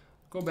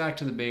 Go back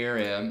to the Bay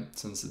Area,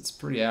 since it's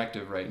pretty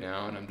active right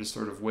now, and I'm just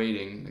sort of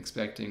waiting,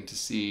 expecting to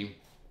see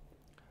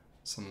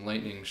some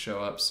lightning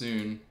show up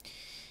soon.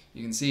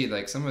 You can see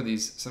like some of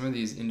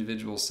these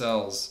individual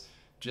cells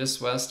just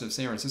west of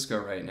San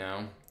Francisco right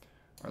now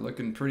are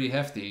looking pretty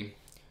hefty.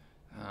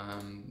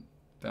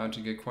 About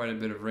to get quite a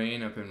bit of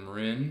rain up in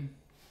Marin.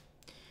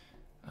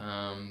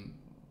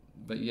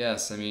 But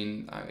yes, I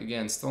mean,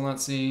 again, still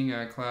not seeing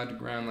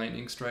cloud-to-ground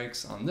lightning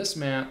strikes on this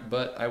map,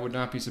 but I would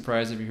not be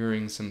surprised if you're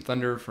hearing some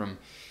thunder from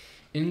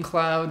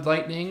in-cloud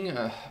lightning,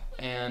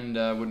 and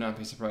would not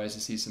be surprised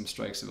to see some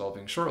strikes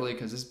developing shortly,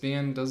 because this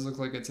band does look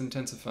like it's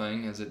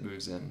intensifying as it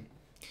moves in.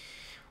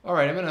 All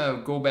right, I'm going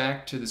to go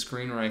back to the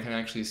screen where I can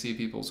actually see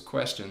people's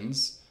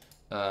questions.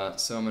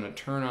 So I'm going to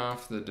turn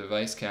off the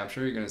device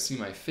capture. You're going to see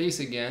my face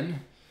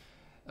again,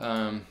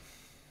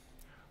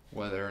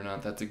 whether or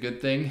not that's a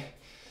good thing.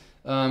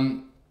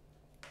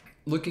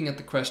 Looking at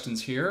the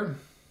questions here,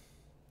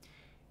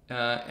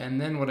 and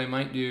then what I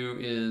might do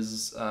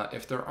is,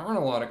 if there aren't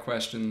a lot of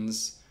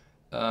questions,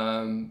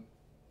 I'll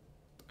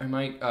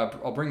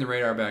bring the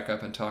radar back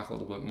up and talk a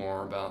little bit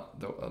more about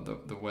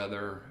the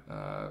weather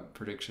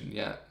prediction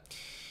yet.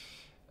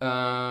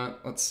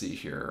 Let's see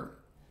here.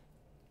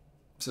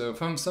 So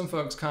from some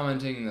folks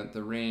commenting that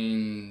the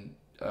rain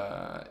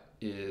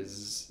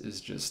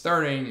is just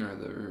starting, or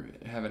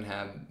they haven't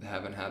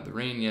had the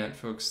rain yet.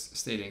 Folks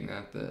stating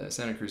that the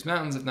Santa Cruz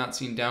Mountains have not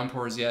seen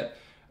downpours yet.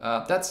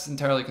 That's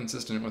entirely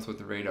consistent with what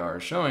the radar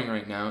is showing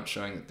right now. It's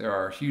showing that there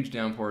are huge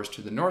downpours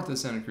to the north of the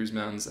Santa Cruz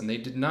Mountains, and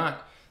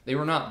they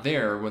were not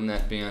there when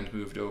that band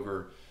moved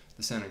over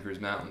the Santa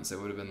Cruz Mountains. It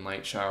would have been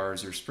light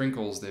showers or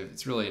sprinkles.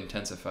 It's really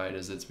intensified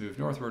as it's moved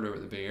northward over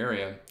the Bay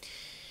Area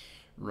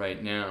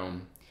right now.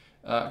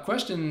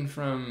 Question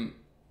from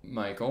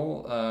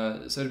Michael.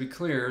 So to be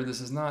clear,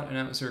 this is not an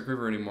atmospheric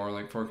river anymore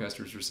like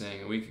forecasters were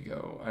saying a week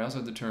ago. I also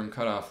had the term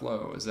cutoff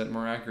low. Is that a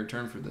more accurate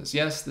term for this?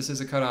 Yes, this is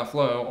a cutoff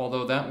low,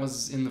 although that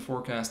was in the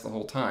forecast the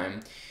whole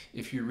time.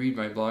 If you read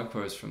my blog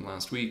post from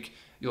last week,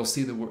 you'll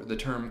see the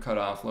term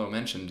cutoff low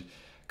mentioned.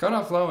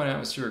 Cutoff low and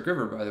atmospheric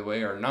river, by the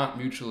way, are not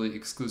mutually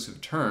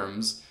exclusive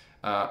terms.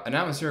 An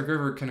atmospheric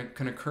river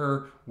can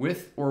occur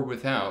with or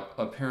without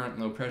a parent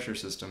low pressure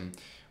system.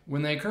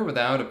 When they occur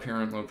without a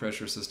parent low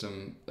pressure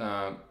system,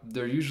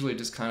 they're usually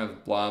just kind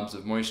of blobs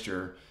of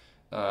moisture.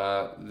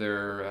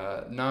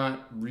 They're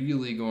not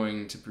really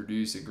going to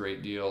produce a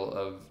great deal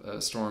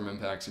of storm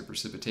impacts or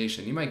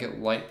precipitation. You might get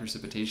light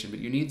precipitation, but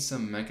you need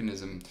some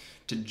mechanism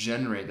to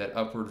generate that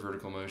upward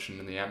vertical motion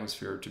in the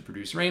atmosphere to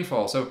produce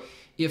rainfall. So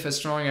if a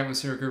strong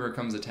atmospheric river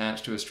comes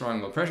attached to a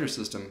strong low pressure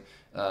system,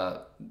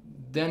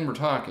 then we're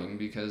talking,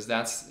 because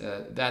that's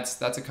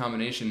a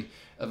combination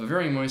of a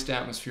very moist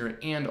atmosphere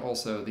and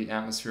also the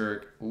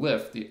atmospheric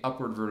lift, the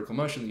upward vertical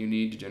motion that you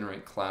need to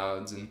generate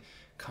clouds and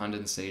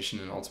condensation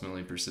and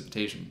ultimately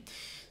precipitation.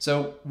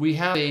 So we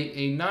have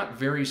a not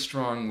very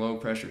strong low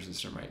pressure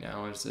system right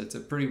now. It's a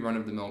pretty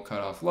run-of-the-mill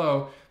cutoff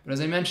low, but as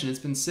I mentioned, it's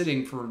been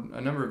sitting for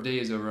a number of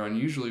days over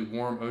unusually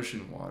warm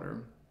ocean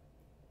water,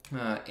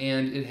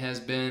 and it has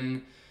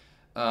been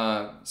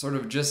sort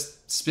of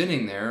just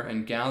spinning there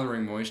and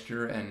gathering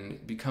moisture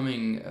and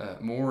becoming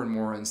more and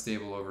more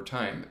unstable over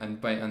time. And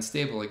by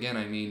unstable, again,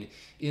 I mean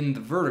in the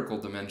vertical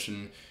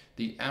dimension,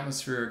 the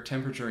atmospheric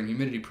temperature and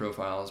humidity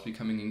profile is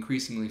becoming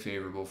increasingly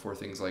favorable for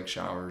things like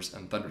showers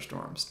and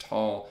thunderstorms,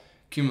 tall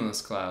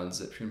cumulus clouds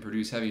that can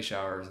produce heavy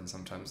showers and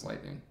sometimes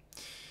lightning.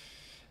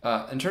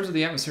 In terms of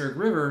the atmospheric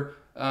river,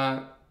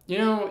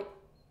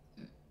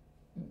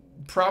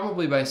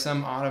 probably by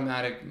some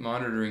automatic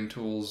monitoring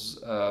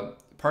tools,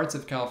 parts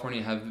of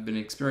California have been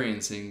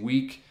experiencing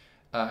weak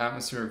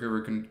atmospheric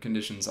river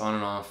conditions on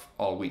and off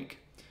all week.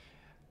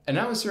 An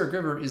atmospheric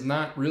river is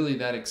not really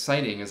that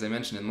exciting, as I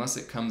mentioned, unless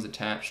it comes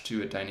attached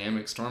to a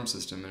dynamic storm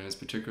system and is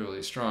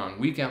particularly strong.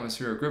 Weak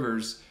atmospheric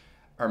rivers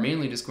are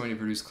mainly just going to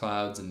produce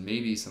clouds and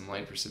maybe some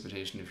light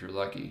precipitation if you're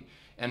lucky.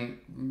 And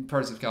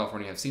parts of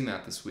California have seen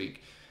that this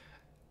week.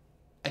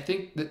 I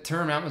think the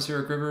term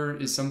atmospheric river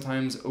is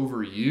sometimes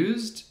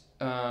overused,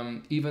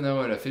 even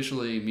though it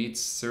officially meets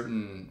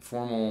certain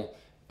formal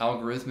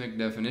algorithmic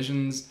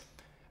definitions.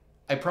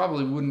 I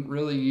probably wouldn't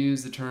really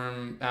use the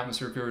term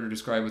atmospheric river to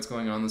describe what's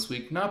going on this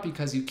week, not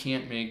because you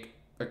can't make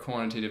a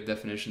quantitative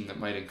definition that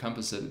might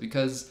encompass it,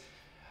 because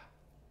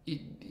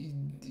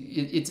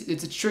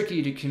it's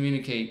tricky to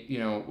communicate.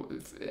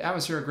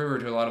 Atmospheric river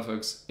to a lot of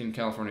folks in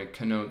California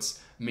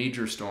connotes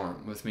major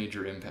storm with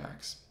major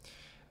impacts.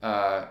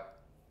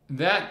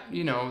 That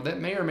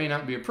may or may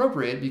not be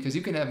appropriate, because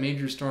you can have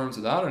major storms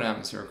without an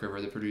atmospheric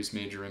river that produce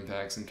major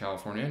impacts in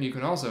California, and you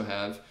can also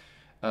have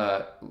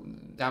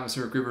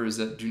atmospheric rivers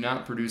that do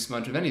not produce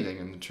much of anything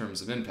in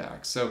terms of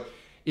impacts. So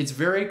it's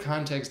very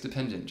context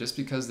dependent. Just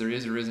because there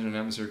is or isn't an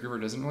atmospheric river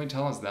doesn't really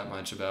tell us that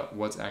much about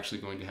what's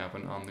actually going to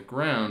happen on the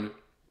ground.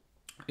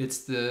 It's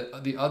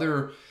the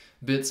other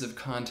bits of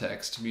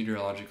context,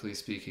 meteorologically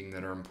speaking,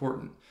 that are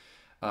important.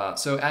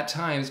 So at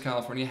times,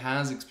 California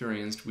has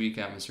experienced weak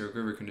atmospheric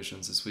river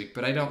conditions this week,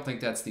 but I don't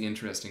think that's the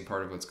interesting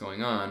part of what's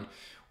going on.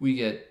 We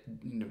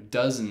get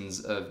dozens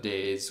of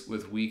days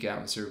with weak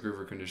atmospheric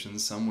river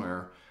conditions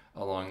somewhere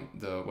along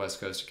the west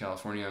coast of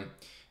California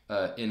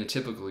in a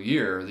typical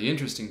year. The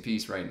interesting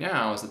piece right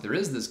now is that there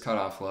is this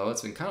cutoff low. It's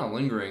been kind of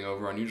lingering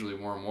over unusually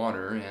warm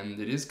water, and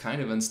it is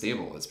kind of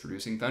unstable. It's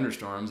producing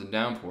thunderstorms and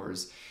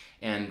downpours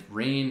and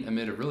rain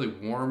amid a really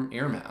warm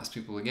air mass.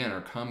 People, again,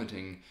 are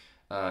commenting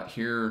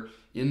here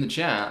in the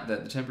chat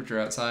that the temperature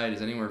outside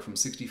is anywhere from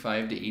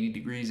 65 to 80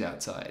 degrees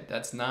outside.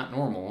 That's not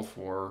normal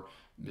for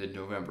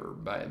mid-November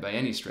by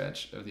any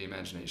stretch of the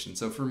imagination.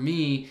 So for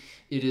me,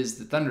 it is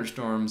the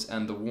thunderstorms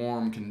and the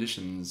warm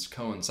conditions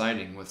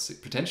coinciding with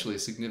potentially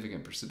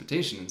significant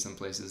precipitation in some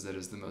places that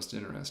is the most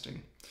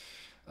interesting.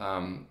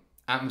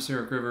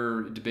 Atmospheric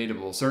river,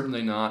 debatable.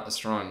 Certainly not a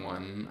strong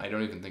one. I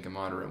don't even think a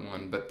moderate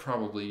one, but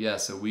probably,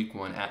 yes, a weak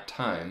one at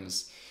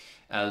times,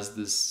 as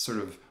this sort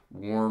of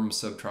warm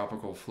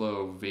subtropical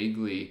flow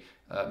vaguely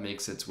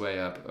makes its way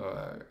up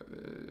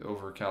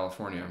over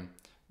California.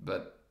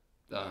 But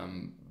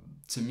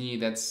to me,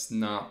 that's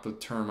not the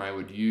term I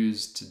would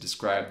use to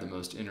describe the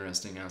most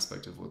interesting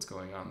aspect of what's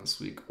going on this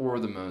week, or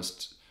the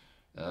most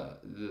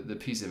the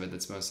piece of it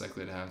that's most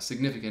likely to have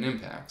significant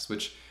impacts,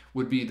 which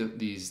would be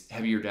these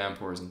heavier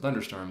downpours and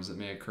thunderstorms that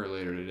may occur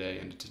later today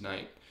into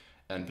tonight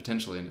and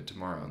potentially into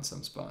tomorrow in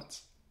some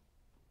spots.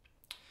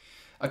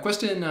 A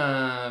question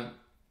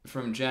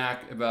from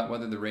Jack about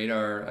whether the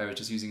radar I was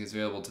just using is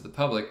available to the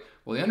public.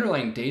 Well, the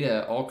underlying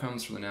data all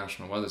comes from the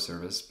National Weather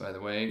Service, by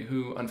the way,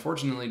 who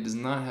unfortunately does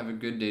not have a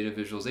good data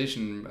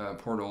visualization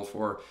portal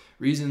for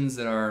reasons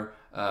that are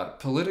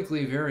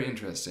politically very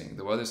interesting.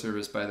 The Weather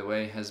Service, by the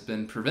way, has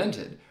been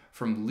prevented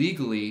from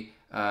legally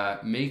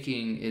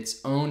making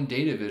its own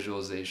data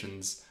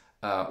visualizations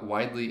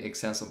widely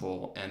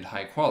accessible and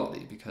high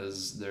quality,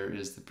 because there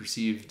is the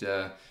perceived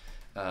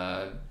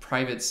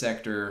private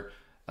sector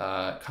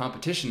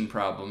competition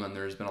problem, and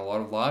there's been a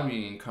lot of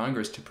lobbying in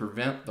Congress to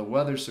prevent the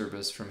Weather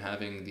Service from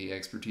having the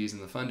expertise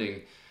and the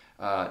funding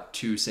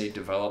to, say,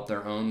 develop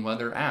their own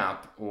weather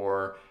app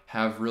or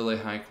have really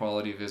high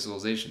quality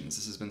visualizations.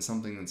 This has been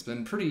something that's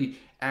been pretty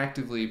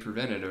actively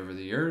prevented over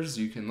the years.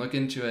 You can look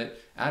into it.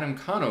 Adam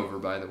Conover,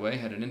 by the way,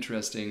 had an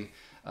interesting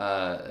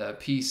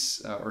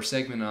piece or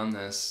segment on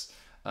this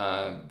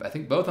I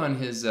think both on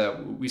his,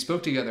 we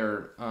spoke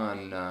together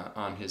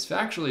on his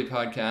Factually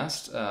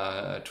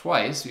podcast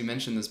twice. We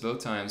mentioned this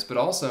both times, but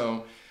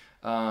also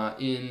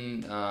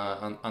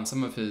on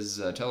some of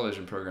his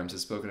television programs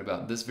has spoken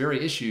about this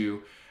very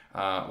issue,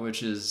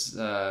 which is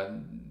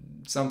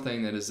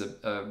something that is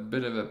a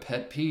bit of a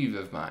pet peeve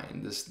of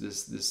mine.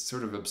 This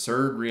sort of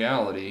absurd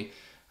reality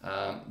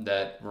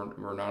that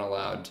we're not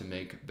allowed to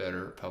make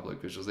better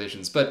public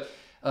visualizations. But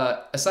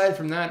aside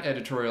from that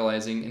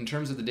editorializing, in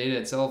terms of the data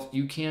itself,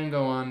 you can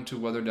go on to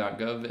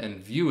weather.gov and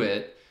view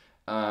it,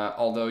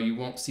 although you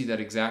won't see that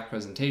exact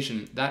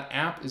presentation. That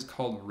app is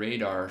called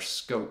Radar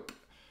Scope,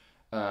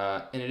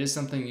 and it is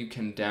something you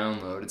can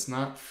download. It's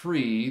not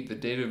free. The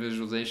data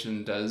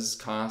visualization does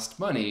cost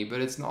money,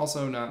 but it's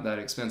also not that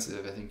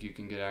expensive. I think you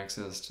can get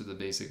access to the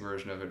basic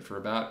version of it for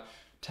about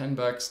 $10,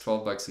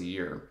 $12 a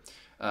year.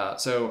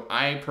 So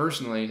I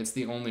personally, it's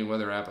the only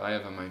weather app I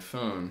have on my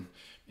phone.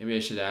 Maybe I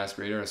should ask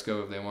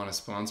RadarScope if they want to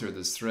sponsor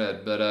this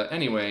thread. But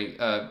anyway,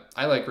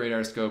 I like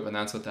RadarScope, and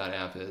that's what that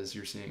app is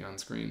you're seeing on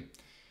screen.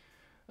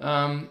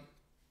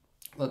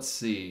 Let's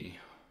see.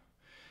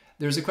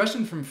 There's a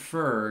question from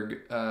Ferg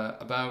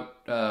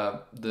about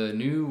the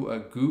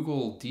new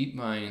Google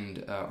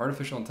DeepMind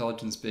artificial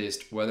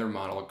intelligence-based weather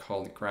model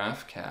called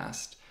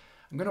GraphCast.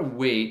 I'm going to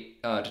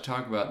wait to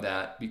talk about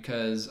that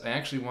because I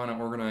actually want to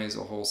organize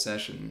a whole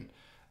session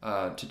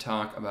to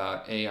talk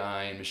about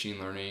AI and machine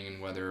learning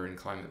and weather and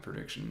climate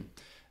prediction.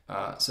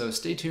 So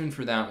stay tuned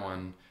for that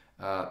one.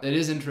 It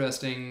is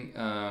interesting,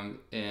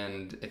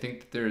 and I think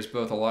that there's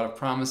both a lot of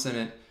promise in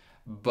it,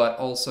 but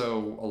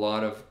also a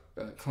lot of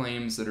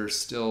claims that are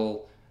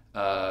still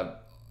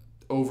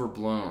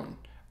overblown,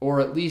 or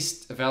at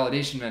least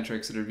validation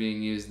metrics that are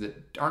being used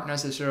that aren't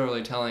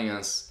necessarily telling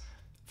us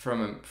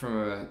from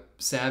a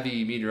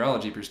savvy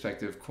meteorology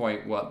perspective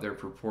quite what they're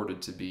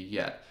purported to be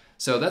yet.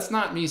 So that's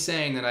not me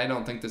saying that I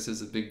don't think this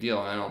is a big deal,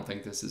 and I don't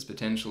think this is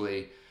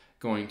potentially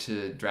going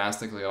to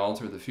drastically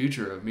alter the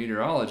future of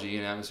meteorology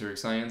and atmospheric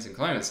science and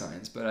climate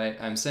science. But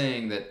I'm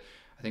saying that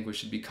I think we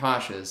should be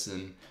cautious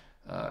in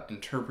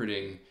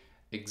interpreting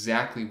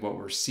exactly what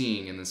we're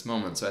seeing in this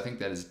moment. So I think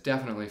that is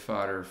definitely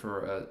fodder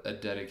for a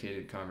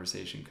dedicated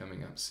conversation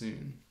coming up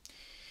soon.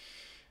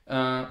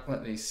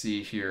 Let me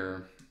see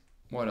here.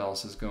 What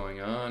else is going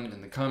on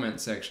in the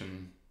comment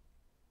section?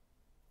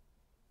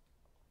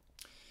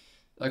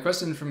 A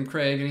question from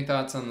Craig. Any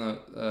thoughts on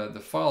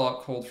the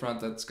follow-up cold front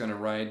that's going to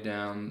ride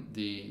down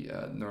the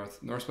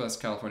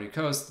northwest California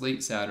coast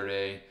late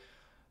Saturday?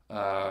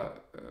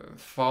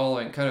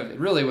 Following kind of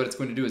really what it's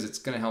going to do is it's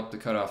going to help the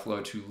cutoff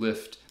low to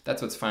lift.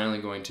 That's what's finally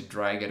going to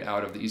drag it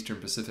out of the eastern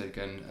Pacific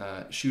and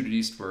shoot it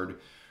eastward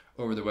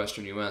over the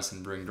western U.S.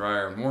 and bring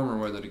drier and warmer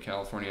weather to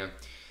California.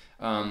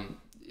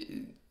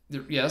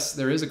 Yes,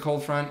 there is a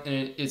cold front,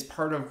 and it's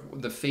part of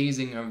the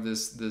phasing of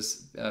this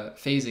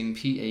phasing,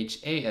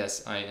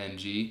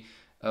 PHASING,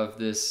 of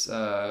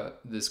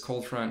this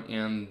cold front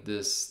and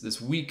this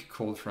weak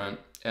cold front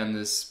and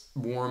this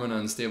warm and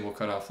unstable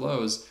cutoff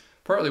lows.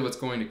 Partly what's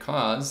going to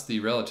cause the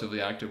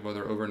relatively active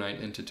weather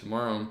overnight into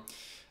tomorrow.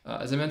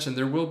 As I mentioned,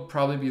 there will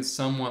probably be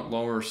somewhat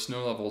lower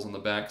snow levels on the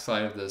back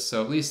side of this,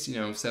 so at least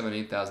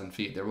 7,000-8,000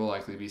 feet. There will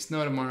likely be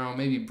snow tomorrow,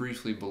 maybe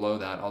briefly below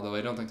that, although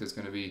I don't think there's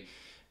going to be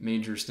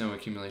major snow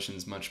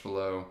accumulations much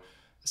below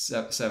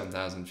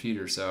 7,000 feet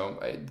or so.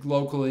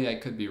 Locally, I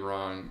could be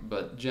wrong,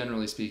 but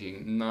generally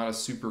speaking, not a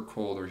super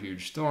cold or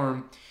huge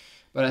storm.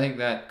 But I think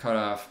that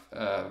cutoff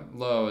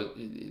low,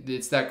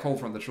 it's that cold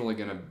front that's really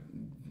going to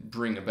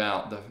bring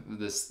about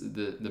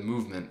the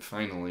movement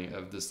finally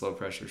of this low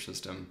pressure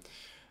system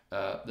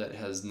that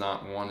has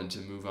not wanted to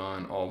move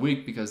on all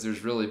week because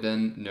there's really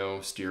been no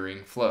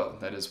steering flow.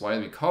 That is why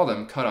we call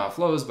them cutoff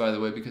lows, by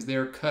the way, because they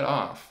are cut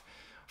off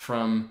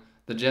from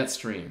the jet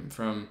stream,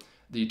 from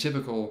the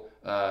typical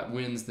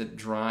winds that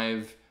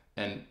drive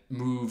and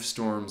move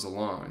storms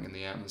along in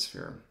the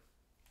atmosphere.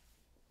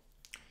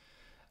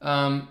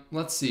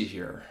 Let's see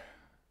here.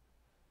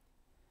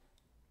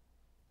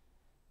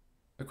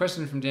 A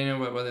question from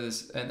Daniel about whether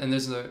this, and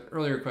there's an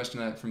earlier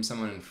question from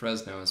someone in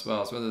Fresno as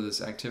well, is whether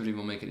this activity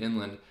will make it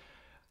inland.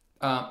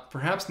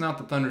 Perhaps not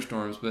the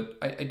thunderstorms, but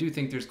I do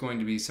think there's going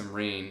to be some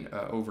rain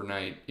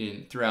overnight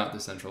throughout the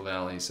Central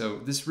Valley. So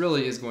this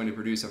really is going to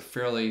produce a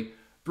fairly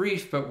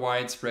brief but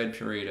widespread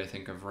period, I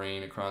think, of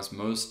rain across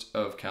most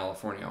of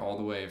California, all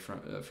the way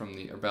from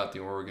about the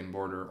Oregon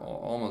border,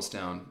 almost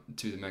down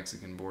to the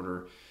Mexican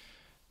border,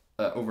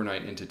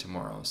 overnight into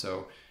tomorrow.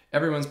 So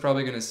everyone's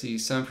probably going to see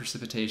some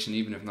precipitation,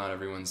 even if not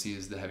everyone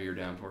sees the heavier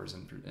downpours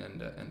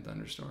and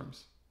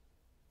thunderstorms.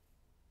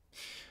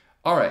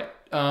 All right,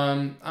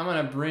 I'm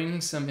going to bring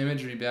some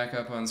imagery back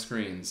up on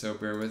screen, so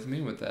bear with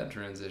me with that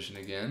transition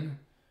again.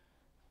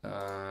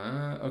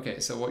 Okay,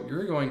 so what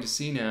you're going to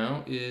see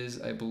now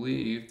is, I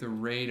believe, the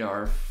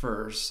radar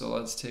first. So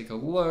let's take a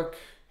look.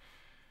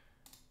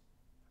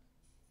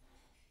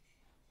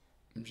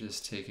 I'm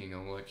just taking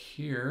a look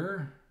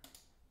here.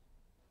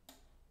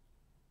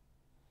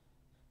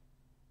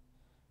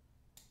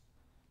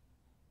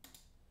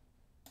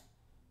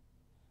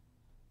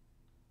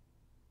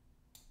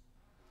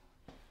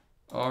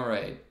 All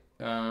right.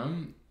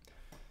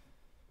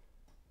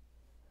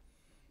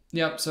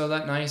 Yep, so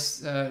that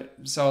nice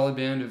solid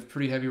band of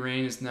pretty heavy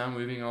rain is now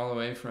moving all the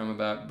way from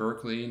about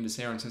Berkeley into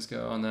San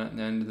Francisco on that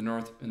end of the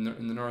north in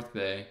the North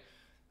Bay.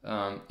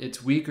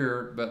 It's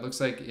weaker, but looks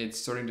like it's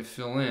starting to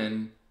fill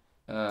in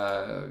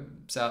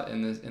south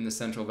in the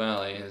Central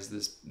Valley as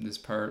this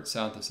part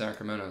south of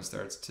Sacramento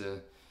starts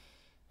to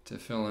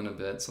fill in a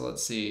bit. So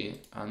let's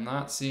see. I'm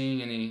not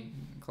seeing any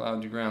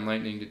cloud to ground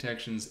lightning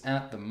detections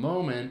at the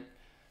moment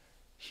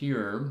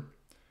here,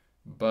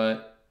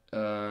 but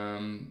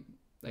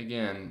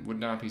again, would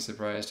not be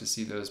surprised to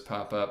see those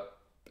pop up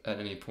at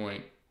any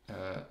point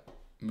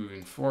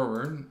moving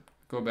forward.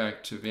 Go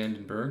back to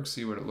Vandenberg,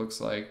 see what it looks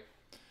like.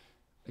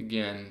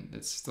 Again,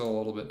 it's still a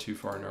little bit too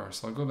far north,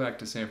 so I'll go back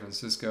to San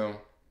Francisco.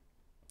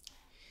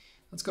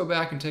 Let's go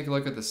back and take a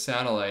look at the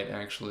satellite,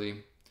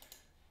 actually.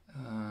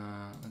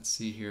 Let's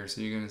see here.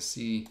 So you're going to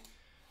see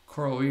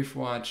Coral Reef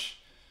Watch.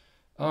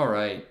 All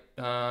right,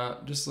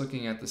 just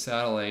looking at the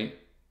satellite,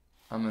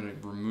 I'm going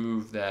to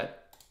remove that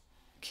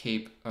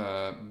Cape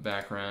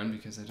background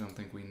because I don't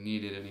think we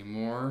need it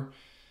anymore.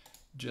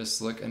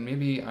 Just look, and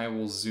maybe I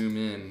will zoom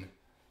in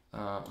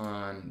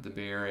on the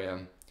Bay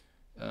Area.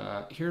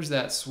 Here's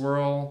that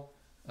swirl.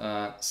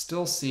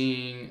 Still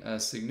seeing a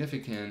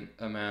significant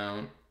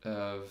amount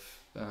of,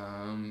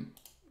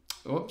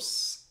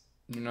 oops,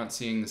 you're not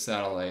seeing the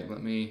satellite.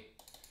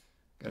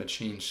 Gotta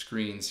change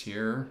screens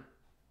here.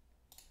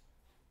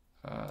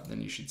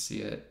 Then you should see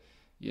it.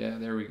 Yeah,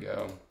 there we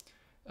go.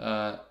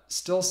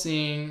 Still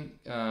seeing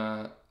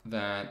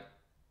that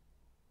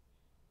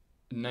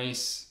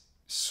nice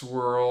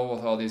swirl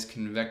with all these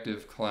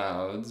convective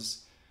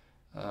clouds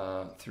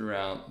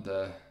throughout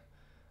the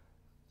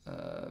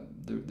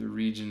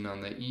region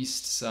on the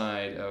east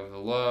side of the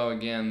low.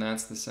 Again,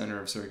 that's the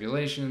center of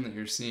circulation that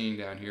you're seeing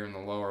down here in the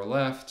lower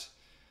left.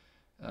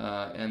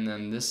 And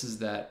then this is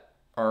that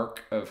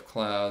arc of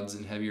clouds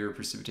and heavier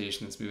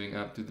precipitation that's moving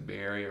up through the Bay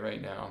Area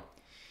right now.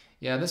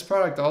 Yeah, this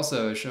product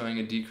also is showing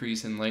a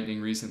decrease in lightning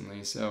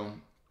recently, so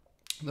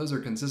those are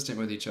consistent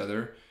with each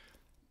other.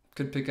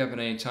 Could pick up at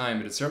any time,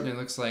 but it certainly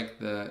looks like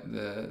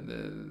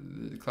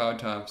the cloud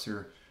tops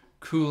are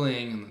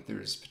cooling and that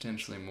there's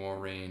potentially more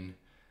rain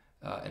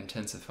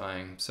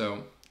intensifying.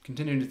 So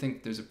continuing to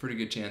think there's a pretty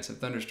good chance of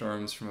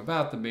thunderstorms from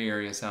about the Bay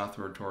Area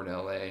southward toward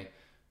LA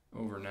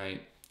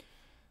overnight.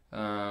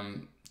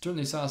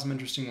 Certainly saw some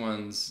interesting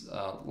ones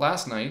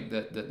last night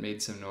that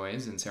made some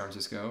noise in San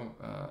Francisco,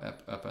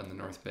 up on the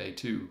North Bay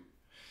too.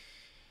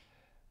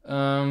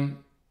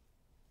 One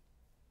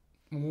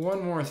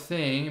more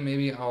thing,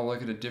 maybe I'll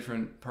look at a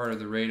different part of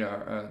the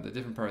radar, the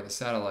different part of the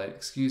satellite,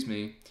 excuse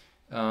me.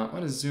 I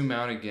want to zoom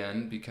out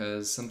again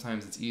because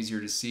sometimes it's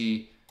easier to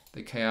see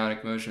the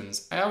chaotic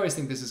motions. I always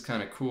think this is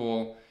kind of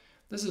cool.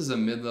 This is a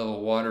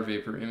mid-level water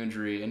vapor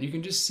imagery, and you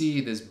can just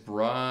see this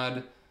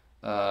broad,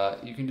 low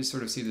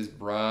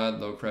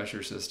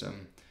pressure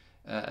system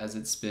as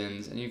it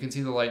spins, and you can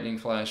see the lightning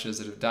flashes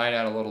that have died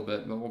out a little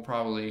bit, but will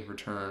probably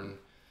return.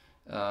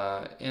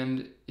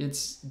 And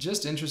it's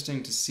just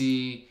interesting to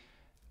see,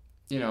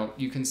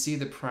 you can see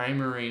the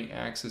primary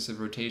axis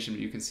of rotation,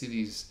 but you can see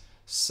these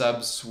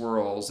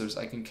sub-swirls.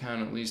 I can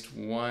count at least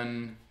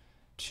 1,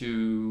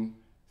 2,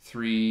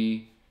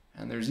 3,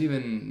 and there's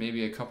even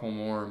maybe a couple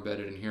more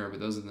embedded in here, but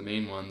those are the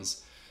main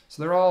ones.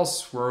 So they're all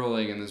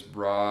swirling in this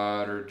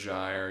broader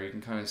gyre. You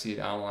can kind of see it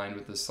outlined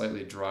with the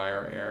slightly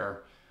drier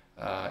air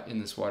in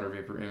this water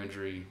vapor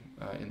imagery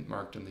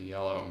marked in the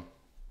yellow.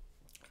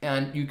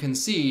 And you can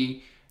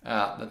see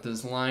that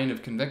this line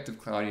of convective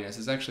cloudiness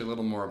is actually a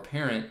little more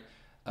apparent,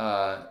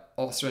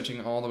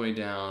 stretching all the way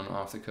down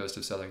off the coast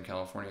of Southern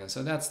California.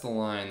 So that's the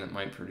line that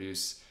might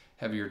produce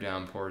heavier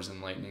downpours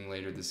and lightning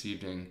later this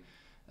evening.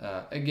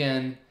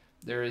 Again,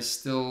 there is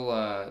still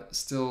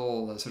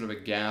sort of a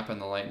gap in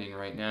the lightning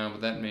right now,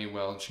 but that may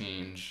well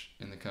change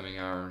in the coming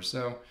hours.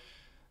 So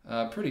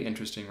pretty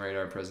interesting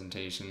radar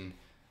presentation.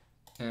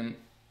 And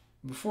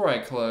before I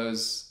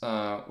close,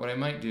 what I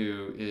might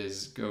do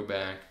is go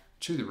back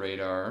to the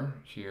radar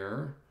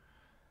here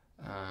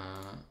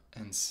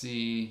and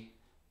see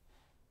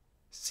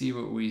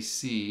what we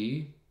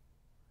see.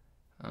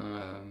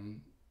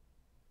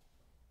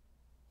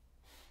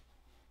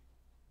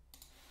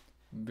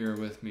 Bear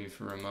with me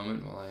for a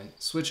moment while I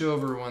switch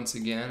over once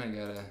again. I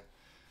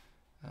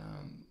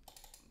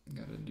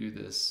gotta do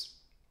this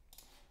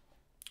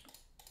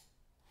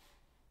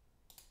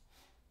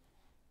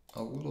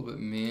a little bit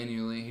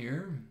manually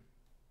here.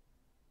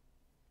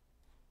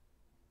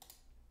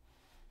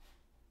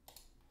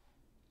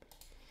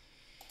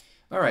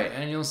 All right,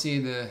 and you'll see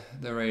the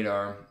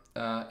radar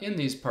in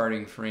these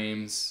parting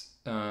frames.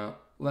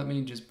 Let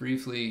me just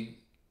briefly,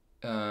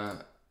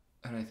 and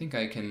I think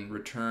I can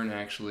return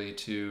actually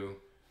to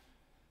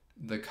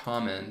the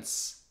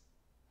comments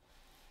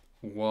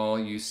while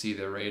you see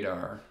the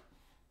radar.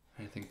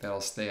 I think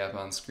that'll stay up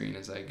on screen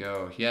as I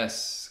go.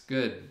 Yes,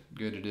 good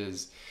it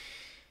is.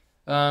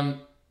 Yeah,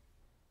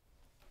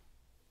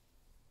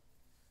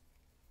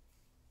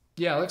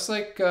 looks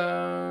like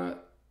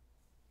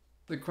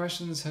the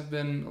questions have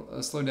been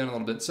slowed down a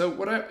little bit. So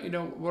what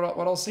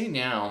I'll say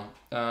now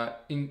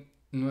in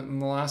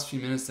the last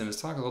few minutes then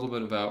is talk a little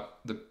bit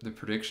about the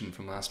prediction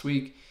from last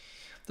week.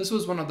 This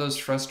was one of those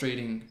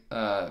frustrating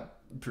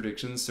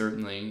predictions,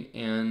 certainly,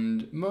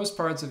 and most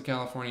parts of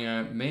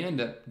California may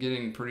end up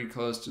getting pretty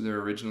close to their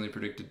originally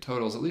predicted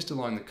totals, at least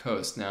along the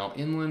coast. Now,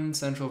 inland,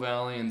 Central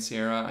Valley, and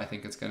Sierra, I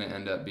think it's going to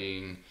end up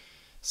being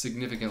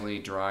significantly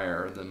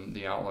drier than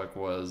the outlook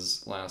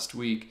was last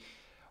week.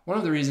 One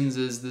of the reasons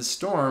is this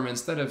storm,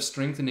 instead of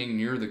strengthening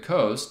near the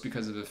coast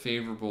because of a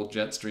favorable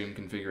jet stream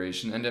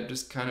configuration, ended up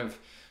just kind of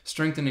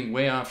strengthening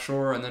way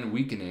offshore and then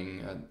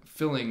weakening,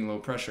 filling low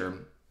pressure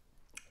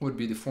would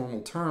be the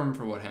formal term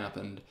for what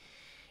happened.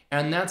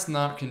 And that's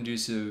not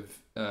conducive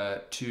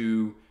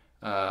to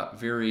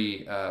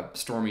very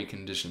stormy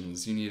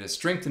conditions. You need a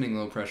strengthening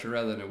low pressure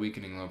rather than a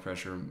weakening low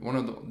pressure.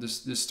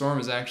 This storm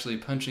is actually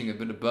punching a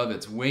bit above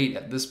its weight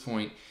at this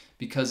point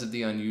because of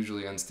the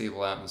unusually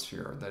unstable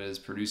atmosphere that is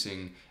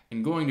producing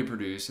and going to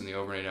produce in the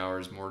overnight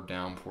hours more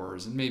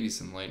downpours and maybe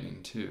some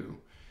lightning too.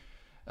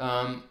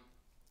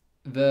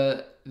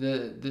 The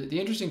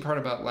interesting part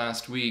about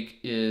last week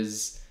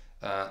is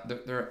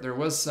there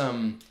was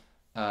some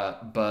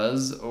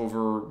buzz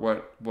over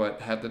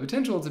what had the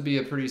potential to be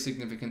a pretty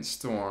significant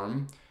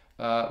storm,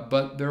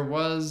 but there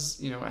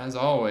was, as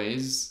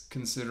always,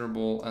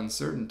 considerable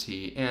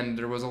uncertainty, and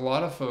there was a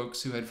lot of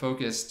folks who had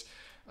focused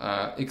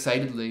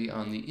excitedly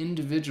on the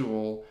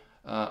individual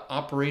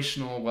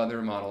operational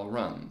weather model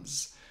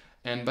runs.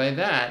 And by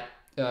that,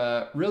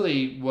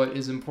 really what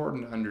is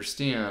important to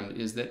understand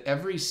is that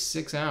every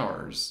 6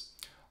 hours,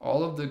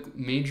 all of the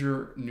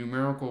major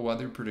numerical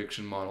weather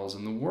prediction models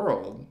in the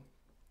world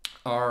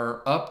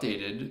are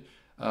updated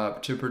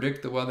to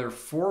predict the weather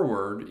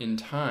forward in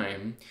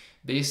time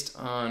based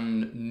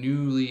on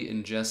newly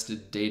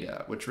ingested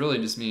data, which really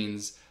just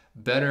means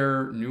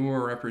better,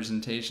 newer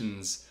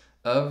representations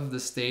of the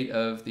state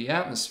of the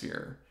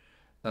atmosphere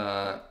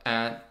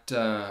at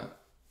the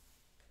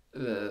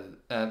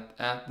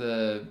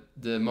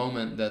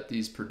moment that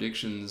these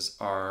predictions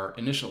are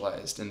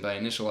initialized. And by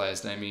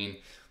initialized, I mean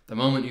the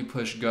moment you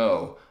push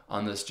go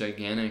on this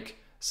gigantic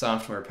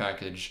software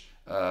package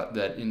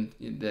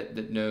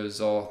that knows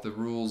all the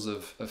rules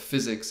of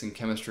physics and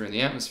chemistry in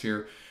the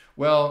atmosphere.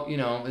 Well,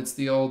 it's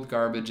the old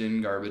garbage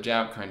in, garbage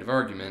out kind of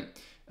argument.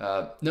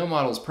 No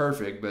model's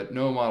perfect, but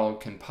no model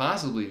can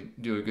possibly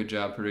do a good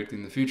job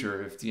predicting the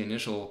future if the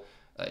initial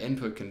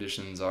input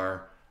conditions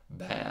are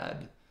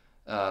bad.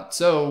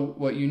 So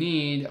what you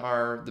need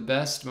are the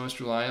best, most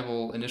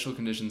reliable initial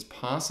conditions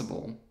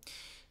possible.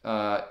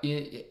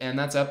 And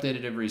that's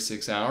updated every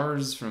 6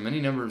 hours from any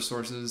number of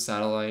sources: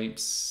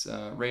 satellites,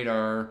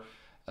 radar,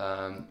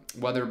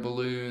 weather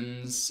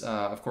balloons,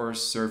 of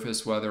course,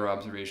 surface weather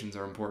observations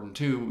are important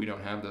too. We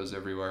don't have those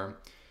everywhere.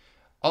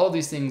 All of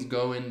these things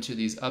go into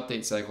these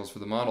update cycles for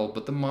the model,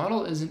 but the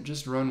model isn't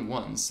just run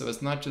once. So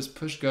it's not just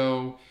push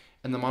go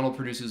and the model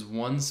produces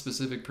one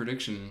specific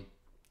prediction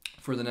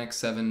for the next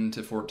 7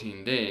 to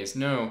 14 days.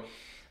 No,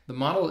 the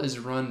model is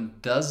run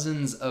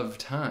dozens of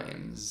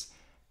times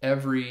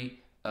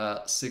every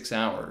 6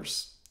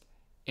 hours.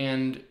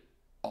 And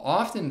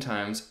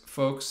oftentimes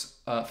folks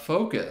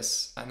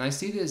focus, and I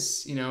see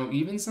this,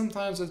 even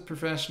sometimes with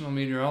professional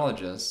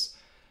meteorologists,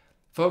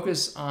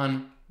 focus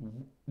on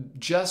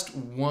just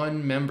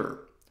one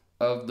member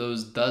of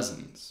those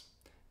dozens.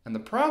 And the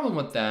problem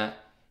with that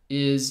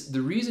is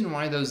the reason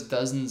why those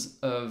dozens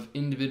of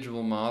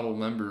individual model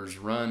members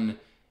run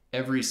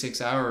every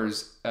 6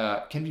 hours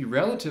can be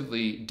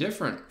relatively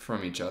different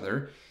from each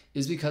other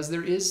is because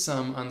there is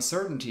some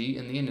uncertainty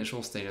in the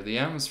initial state of the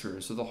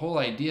atmosphere. So the whole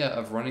idea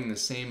of running the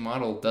same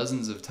model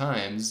dozens of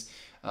times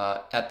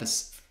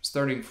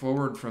starting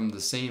forward from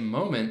the same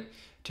moment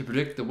to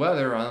predict the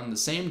weather on the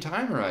same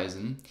time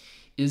horizon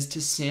is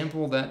to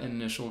sample that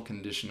initial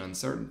condition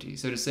uncertainty.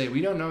 So to say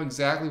we don't know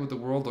exactly what the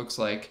world looks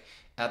like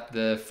at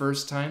the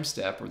first time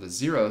step or the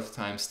 0th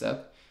time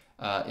step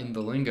in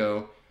the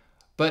lingo,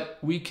 but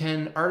we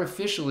can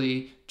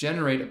artificially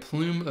generate a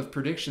plume of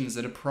predictions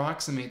that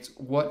approximates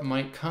what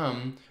might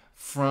come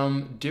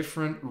from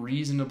different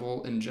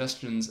reasonable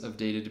ingestions of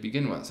data to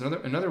begin with. So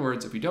in other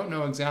words, if we don't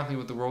know exactly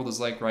what the world is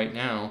like right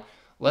now,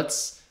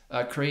 let's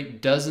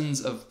create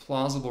dozens of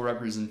plausible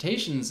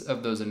representations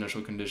of those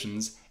initial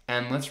conditions,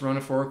 and let's run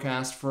a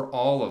forecast for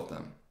all of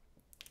them.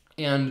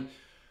 And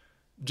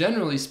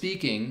generally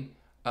speaking,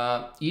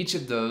 each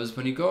of those,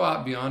 when you go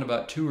out beyond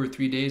about 2 or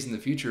 3 days in the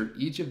future,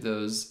 each of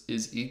those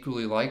is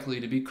equally likely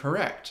to be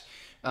correct.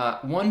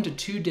 1 to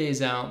 2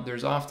 days out,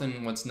 there's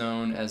often what's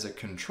known as a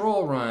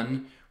control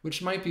run,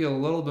 which might be a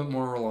little bit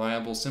more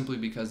reliable simply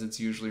because it's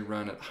usually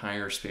run at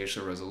higher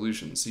spatial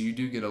resolution. So you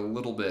do get a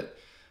little bit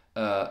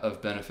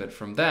of benefit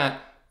from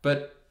that.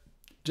 But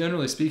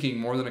generally speaking,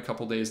 more than a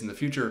couple days in the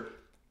future,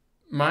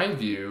 my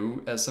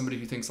view, as somebody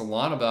who thinks a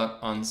lot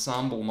about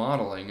ensemble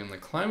modeling in the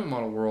climate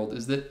model world,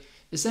 is that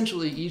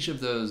essentially each of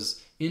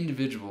those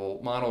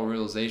individual model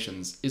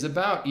realizations is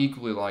about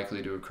equally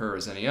likely to occur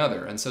as any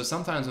other. And so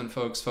sometimes when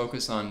folks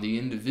focus on the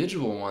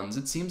individual ones,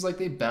 it seems like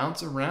they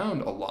bounce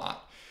around a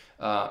lot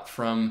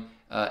from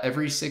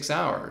every 6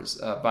 hours.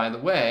 By the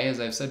way, as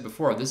I've said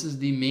before, this is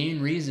the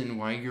main reason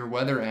why your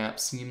weather app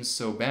seems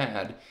so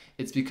bad.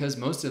 It's because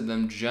most of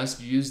them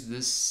just use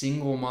this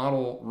single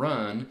model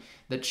run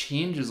that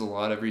changes a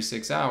lot every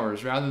 6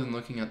 hours rather than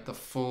looking at the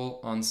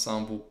full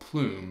ensemble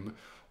plume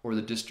or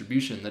the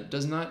distribution that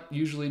does not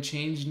usually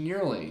change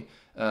nearly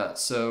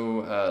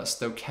so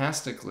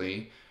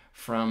stochastically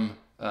from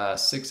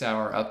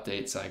 6-hour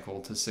update cycle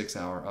to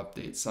 6-hour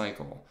update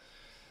cycle.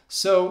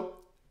 So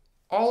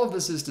all of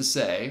this is to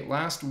say,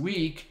 last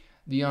week,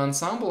 the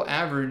ensemble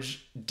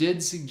average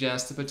did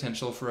suggest the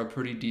potential for a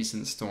pretty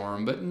decent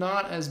storm, but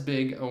not as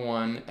big a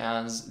one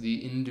as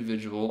the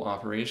individual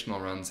operational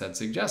runs had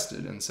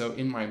suggested. And so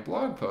in my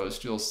blog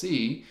post, you'll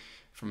see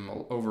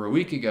from over a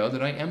week ago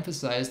that I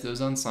emphasized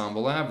those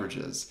ensemble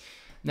averages.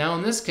 Now,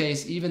 in this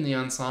case, even the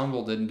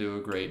ensemble didn't do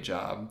a great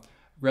job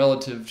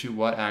relative to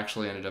what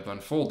actually ended up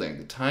unfolding.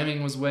 The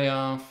timing was way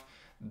off,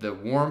 the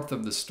warmth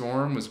of the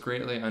storm was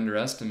greatly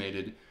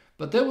underestimated,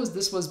 but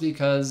this was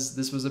because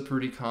this was a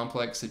pretty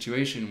complex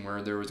situation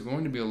where there was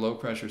going to be a low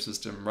pressure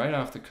system right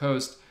off the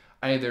coast,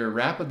 either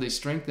rapidly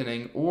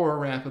strengthening or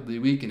rapidly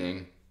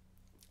weakening.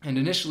 And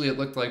initially it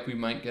looked like we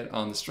might get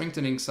on the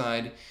strengthening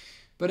side,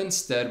 but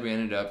instead we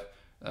ended up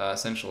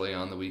essentially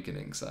on the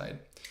weakening side.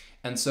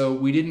 And so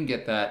we didn't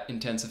get that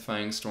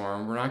intensifying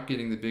storm. We're not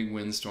getting the big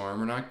windstorm.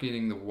 We're not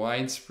getting the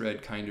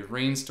widespread kind of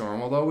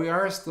rainstorm, although we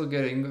are still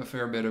getting a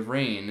fair bit of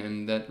rain,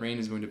 and that rain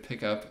is going to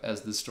pick up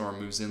as the storm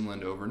moves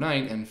inland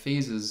overnight and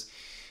phases,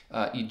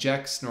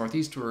 ejects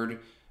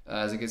northeastward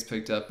as it gets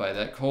picked up by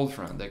that cold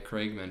front that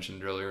Craig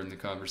mentioned earlier in the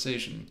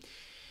conversation.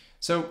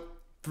 So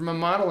from a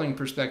modeling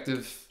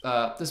perspective,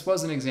 this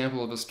was an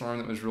example of a storm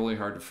that was really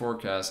hard to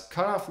forecast.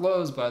 Cutoff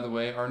lows, by the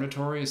way, are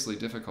notoriously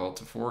difficult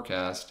to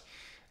forecast.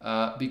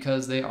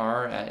 Because they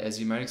are, as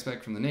you might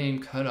expect from the name,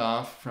 cut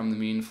off from the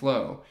mean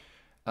flow.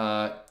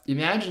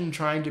 Imagine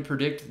trying to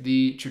predict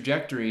the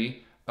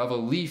trajectory of a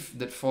leaf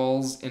that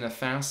falls in a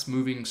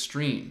fast-moving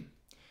stream.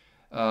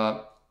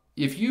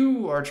 If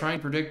you are trying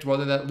to predict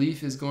whether that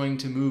leaf is going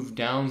to move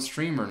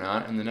downstream or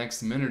not in the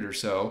next minute or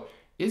so,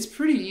 it's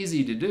pretty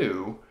easy to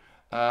do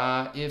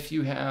if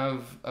you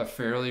have a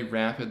fairly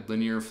rapid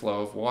linear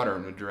flow of water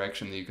in a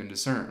direction that you can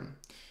discern.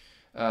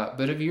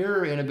 But if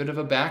you're in a bit of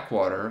a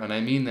backwater, and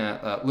I mean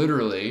that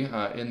literally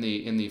in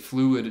the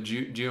fluid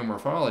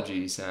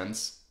geomorphology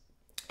sense,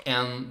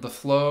 and the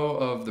flow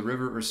of the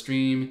river or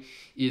stream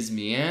is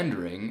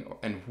meandering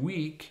and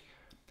weak,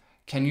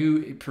 can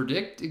you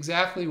predict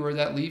exactly where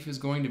that leaf is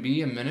going to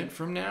be a minute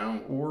from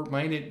now? Or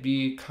might it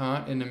be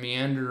caught in a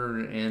meander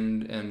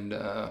and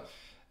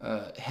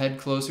head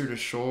closer to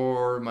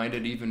shore? Might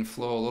it even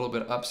flow a little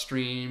bit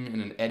upstream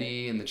in an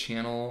eddy in the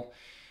channel?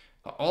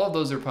 All of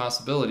those are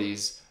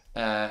possibilities.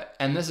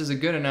 And this is a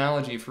good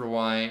analogy for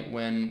why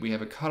when we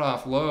have a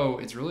cutoff low,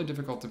 it's really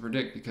difficult to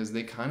predict because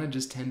they kind of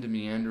just tend to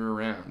meander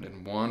around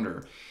and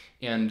wander.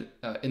 And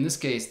in this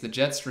case, the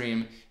jet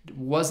stream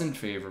wasn't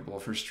favorable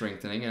for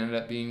strengthening and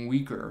ended up being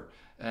weaker.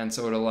 And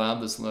so it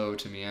allowed this low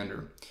to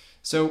meander.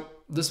 So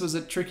this was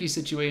a tricky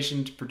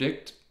situation to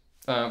predict.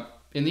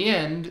 In the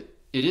end,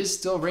 it is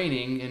still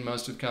raining in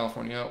most of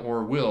California,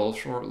 or will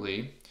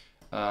shortly.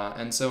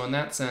 And so in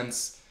that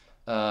sense,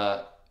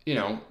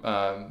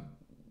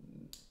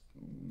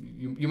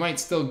 you might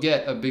still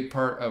get a big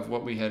part of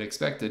what we had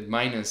expected,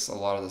 minus a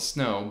lot of the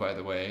snow, by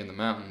the way, in the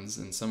mountains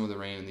and some of the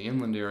rain in the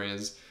inland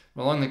areas.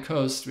 But along the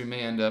coast, we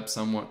may end up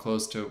somewhat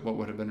close to what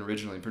would have been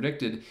originally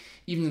predicted,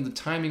 even though the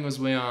timing was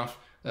way off,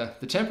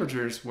 the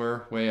temperatures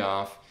were way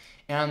off,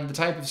 and the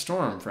type of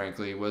storm,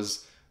 frankly,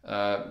 was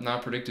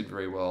not predicted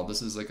very well.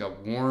 This is like a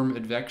warm,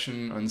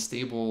 advection,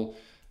 unstable,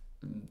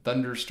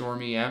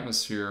 thunderstormy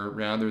atmosphere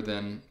rather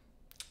than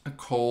a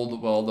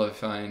cold,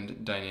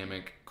 well-defined,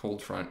 dynamic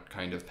cold front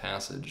kind of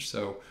passage.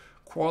 So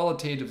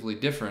qualitatively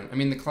different. I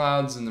mean, the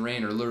clouds and the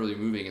rain are literally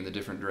moving in the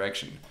different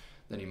direction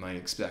than you might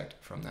expect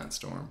from that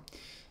storm.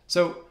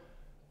 So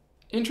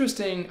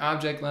interesting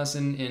object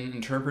lesson in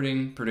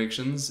interpreting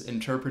predictions,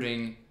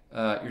 interpreting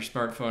your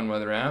smartphone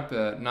weather app,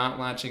 not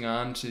latching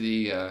on to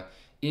the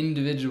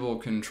individual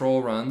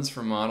control runs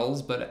for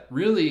models, but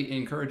really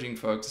encouraging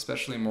folks,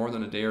 especially more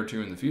than a day or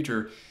two in the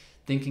future,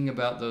 thinking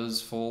about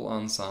those full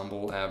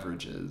ensemble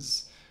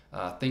averages,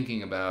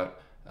 thinking about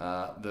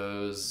the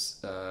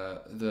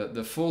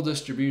full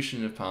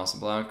distribution of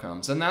possible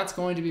outcomes. And that's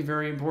going to be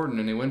very important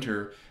in a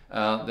winter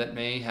that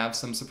may have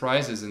some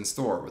surprises in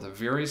store with a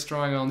very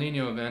strong El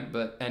Nino event,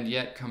 and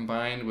yet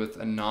combined with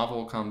a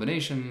novel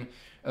combination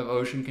of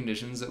ocean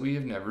conditions that we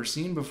have never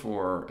seen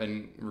before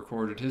in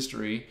recorded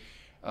history,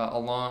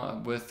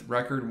 along with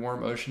record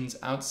warm oceans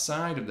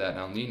outside of that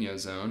El Nino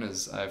zone,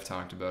 as I've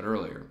talked about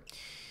earlier.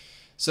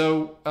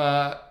 So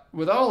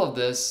with all of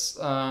this,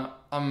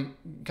 I'm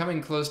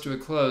coming close to a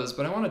close,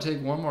 but I want to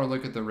take one more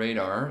look at the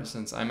radar,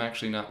 since I'm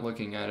actually not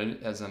looking at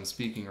it as I'm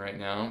speaking right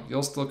now.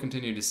 You'll still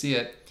continue to see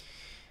it.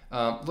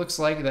 Looks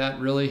like that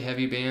really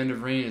heavy band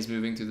of rain is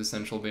moving through the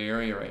Central Bay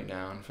Area right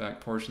now. In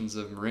fact, portions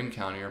of Marin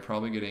County are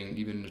probably getting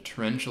even a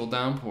torrential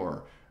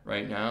downpour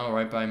right now,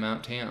 right by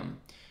Mount Tam.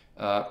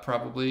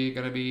 Probably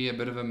going to be a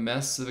bit of a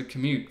mess of a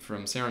commute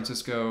from San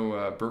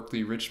Francisco,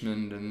 Berkeley,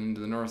 Richmond, and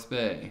into the North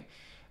Bay.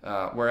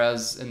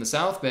 Whereas in the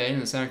South Bay, in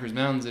the Santa Cruz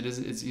Mountains,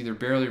 it's either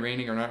barely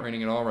raining or not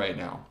raining at all right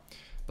now.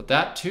 But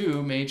that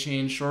too may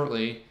change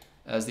shortly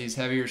as these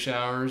heavier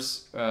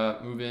showers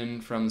move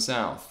in from the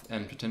south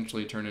and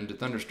potentially turn into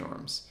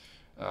thunderstorms.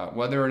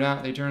 Whether or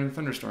not they turn into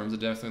thunderstorms, it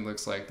definitely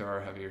looks like there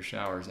are heavier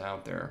showers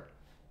out there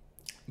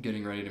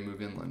getting ready to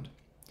move inland.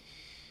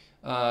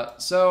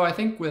 So I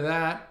think with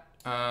that,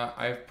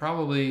 I'll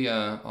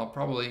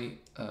probably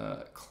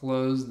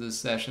close this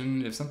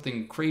session. If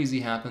something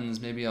crazy happens,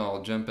 maybe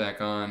I'll jump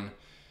back on.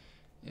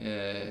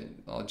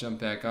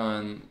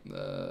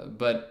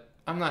 But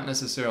I'm not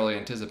necessarily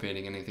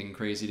anticipating anything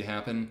crazy to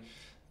happen.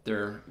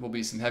 There will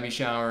be some heavy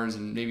showers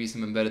and maybe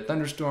some embedded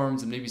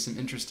thunderstorms and maybe some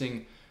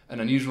interesting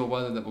and unusual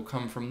weather that will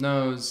come from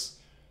those.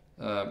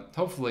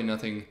 Hopefully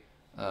nothing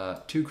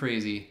too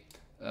crazy.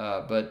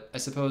 But I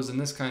suppose in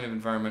this kind of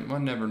environment,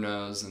 one never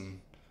knows, and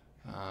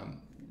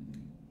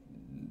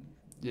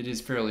it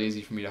is fairly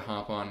easy for me to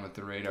hop on with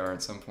the radar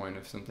at some point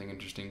if something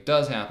interesting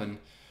does happen.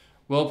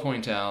 We'll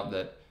point out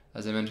that,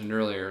 as I mentioned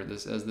earlier,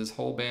 as this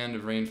whole band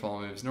of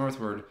rainfall moves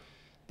northward,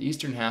 the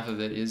eastern half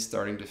of it is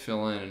starting to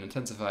fill in and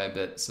intensify a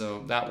bit,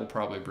 so that will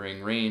probably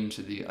bring rain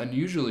to the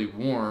unusually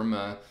warm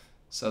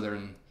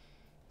southern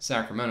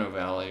Sacramento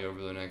Valley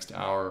over the next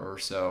hour or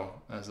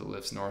so as it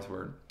lifts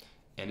northward.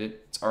 And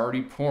it's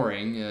already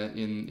pouring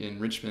in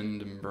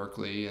Richmond and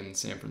Berkeley and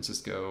San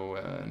Francisco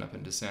and up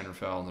into San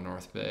Rafael in the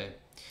North Bay.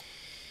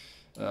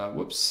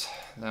 Whoops,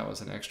 that was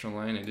an extra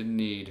line I didn't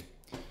need.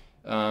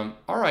 All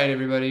right,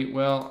 everybody.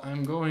 Well,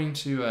 I'm going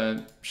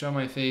to show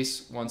my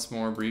face once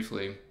more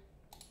briefly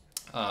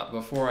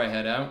before I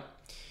head out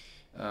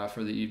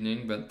for the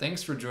evening. But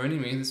thanks for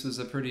joining me. This was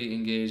a pretty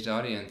engaged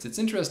audience. It's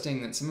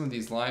interesting that some of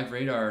these live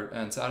radar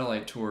and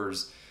satellite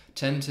tours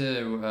tend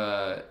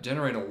to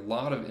generate a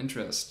lot of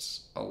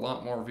interest, a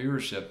lot more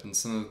viewership than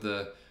some of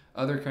the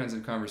other kinds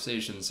of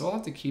conversations. So I'll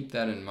have to keep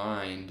that in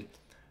mind.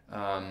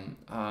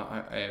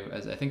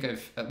 I think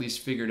I've at least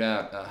figured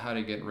out how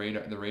to get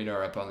the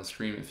radar up on the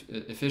screen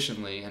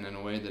efficiently and in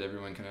a way that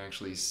everyone can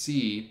actually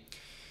see.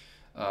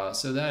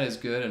 So that is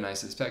good, and I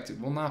suspect it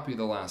will not be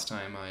the last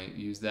time I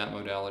use that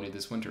modality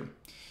this winter.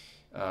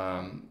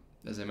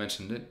 As I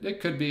mentioned,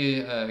 it could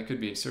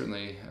be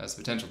certainly has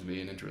potential to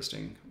be an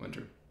interesting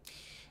winter.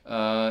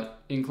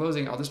 In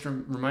closing, I'll just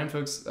remind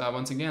folks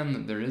once again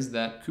that there is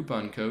that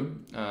coupon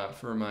code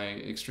for my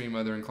extreme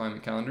weather and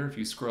climate calendar. If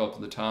you scroll up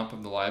to the top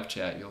of the live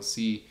chat, you'll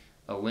see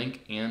a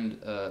link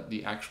and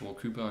the actual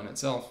coupon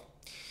itself.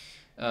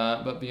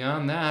 But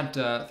beyond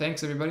that,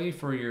 thanks everybody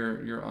for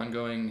your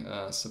ongoing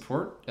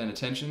support and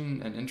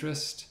attention and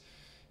interest,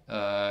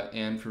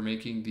 and for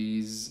making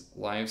these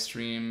live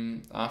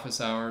stream office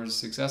hours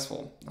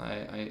successful.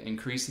 I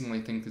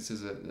increasingly think this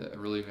is a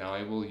really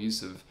valuable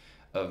use of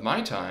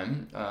my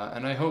time,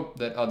 and I hope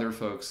that other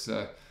folks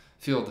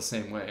feel the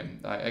same way.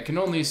 I can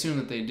only assume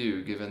that they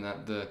do, given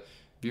that the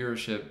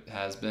viewership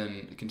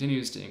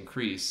continues to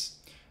increase.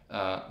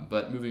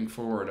 But moving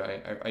forward,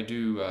 I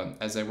do,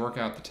 as I work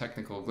out the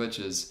technical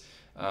glitches,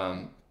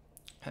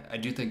 I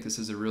do think this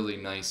is a really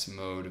nice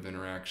mode of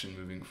interaction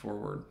moving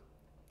forward,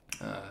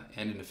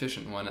 and an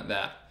efficient one at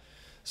that.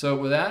 So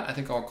with that, I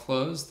think I'll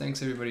close.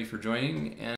 Thanks everybody for joining, and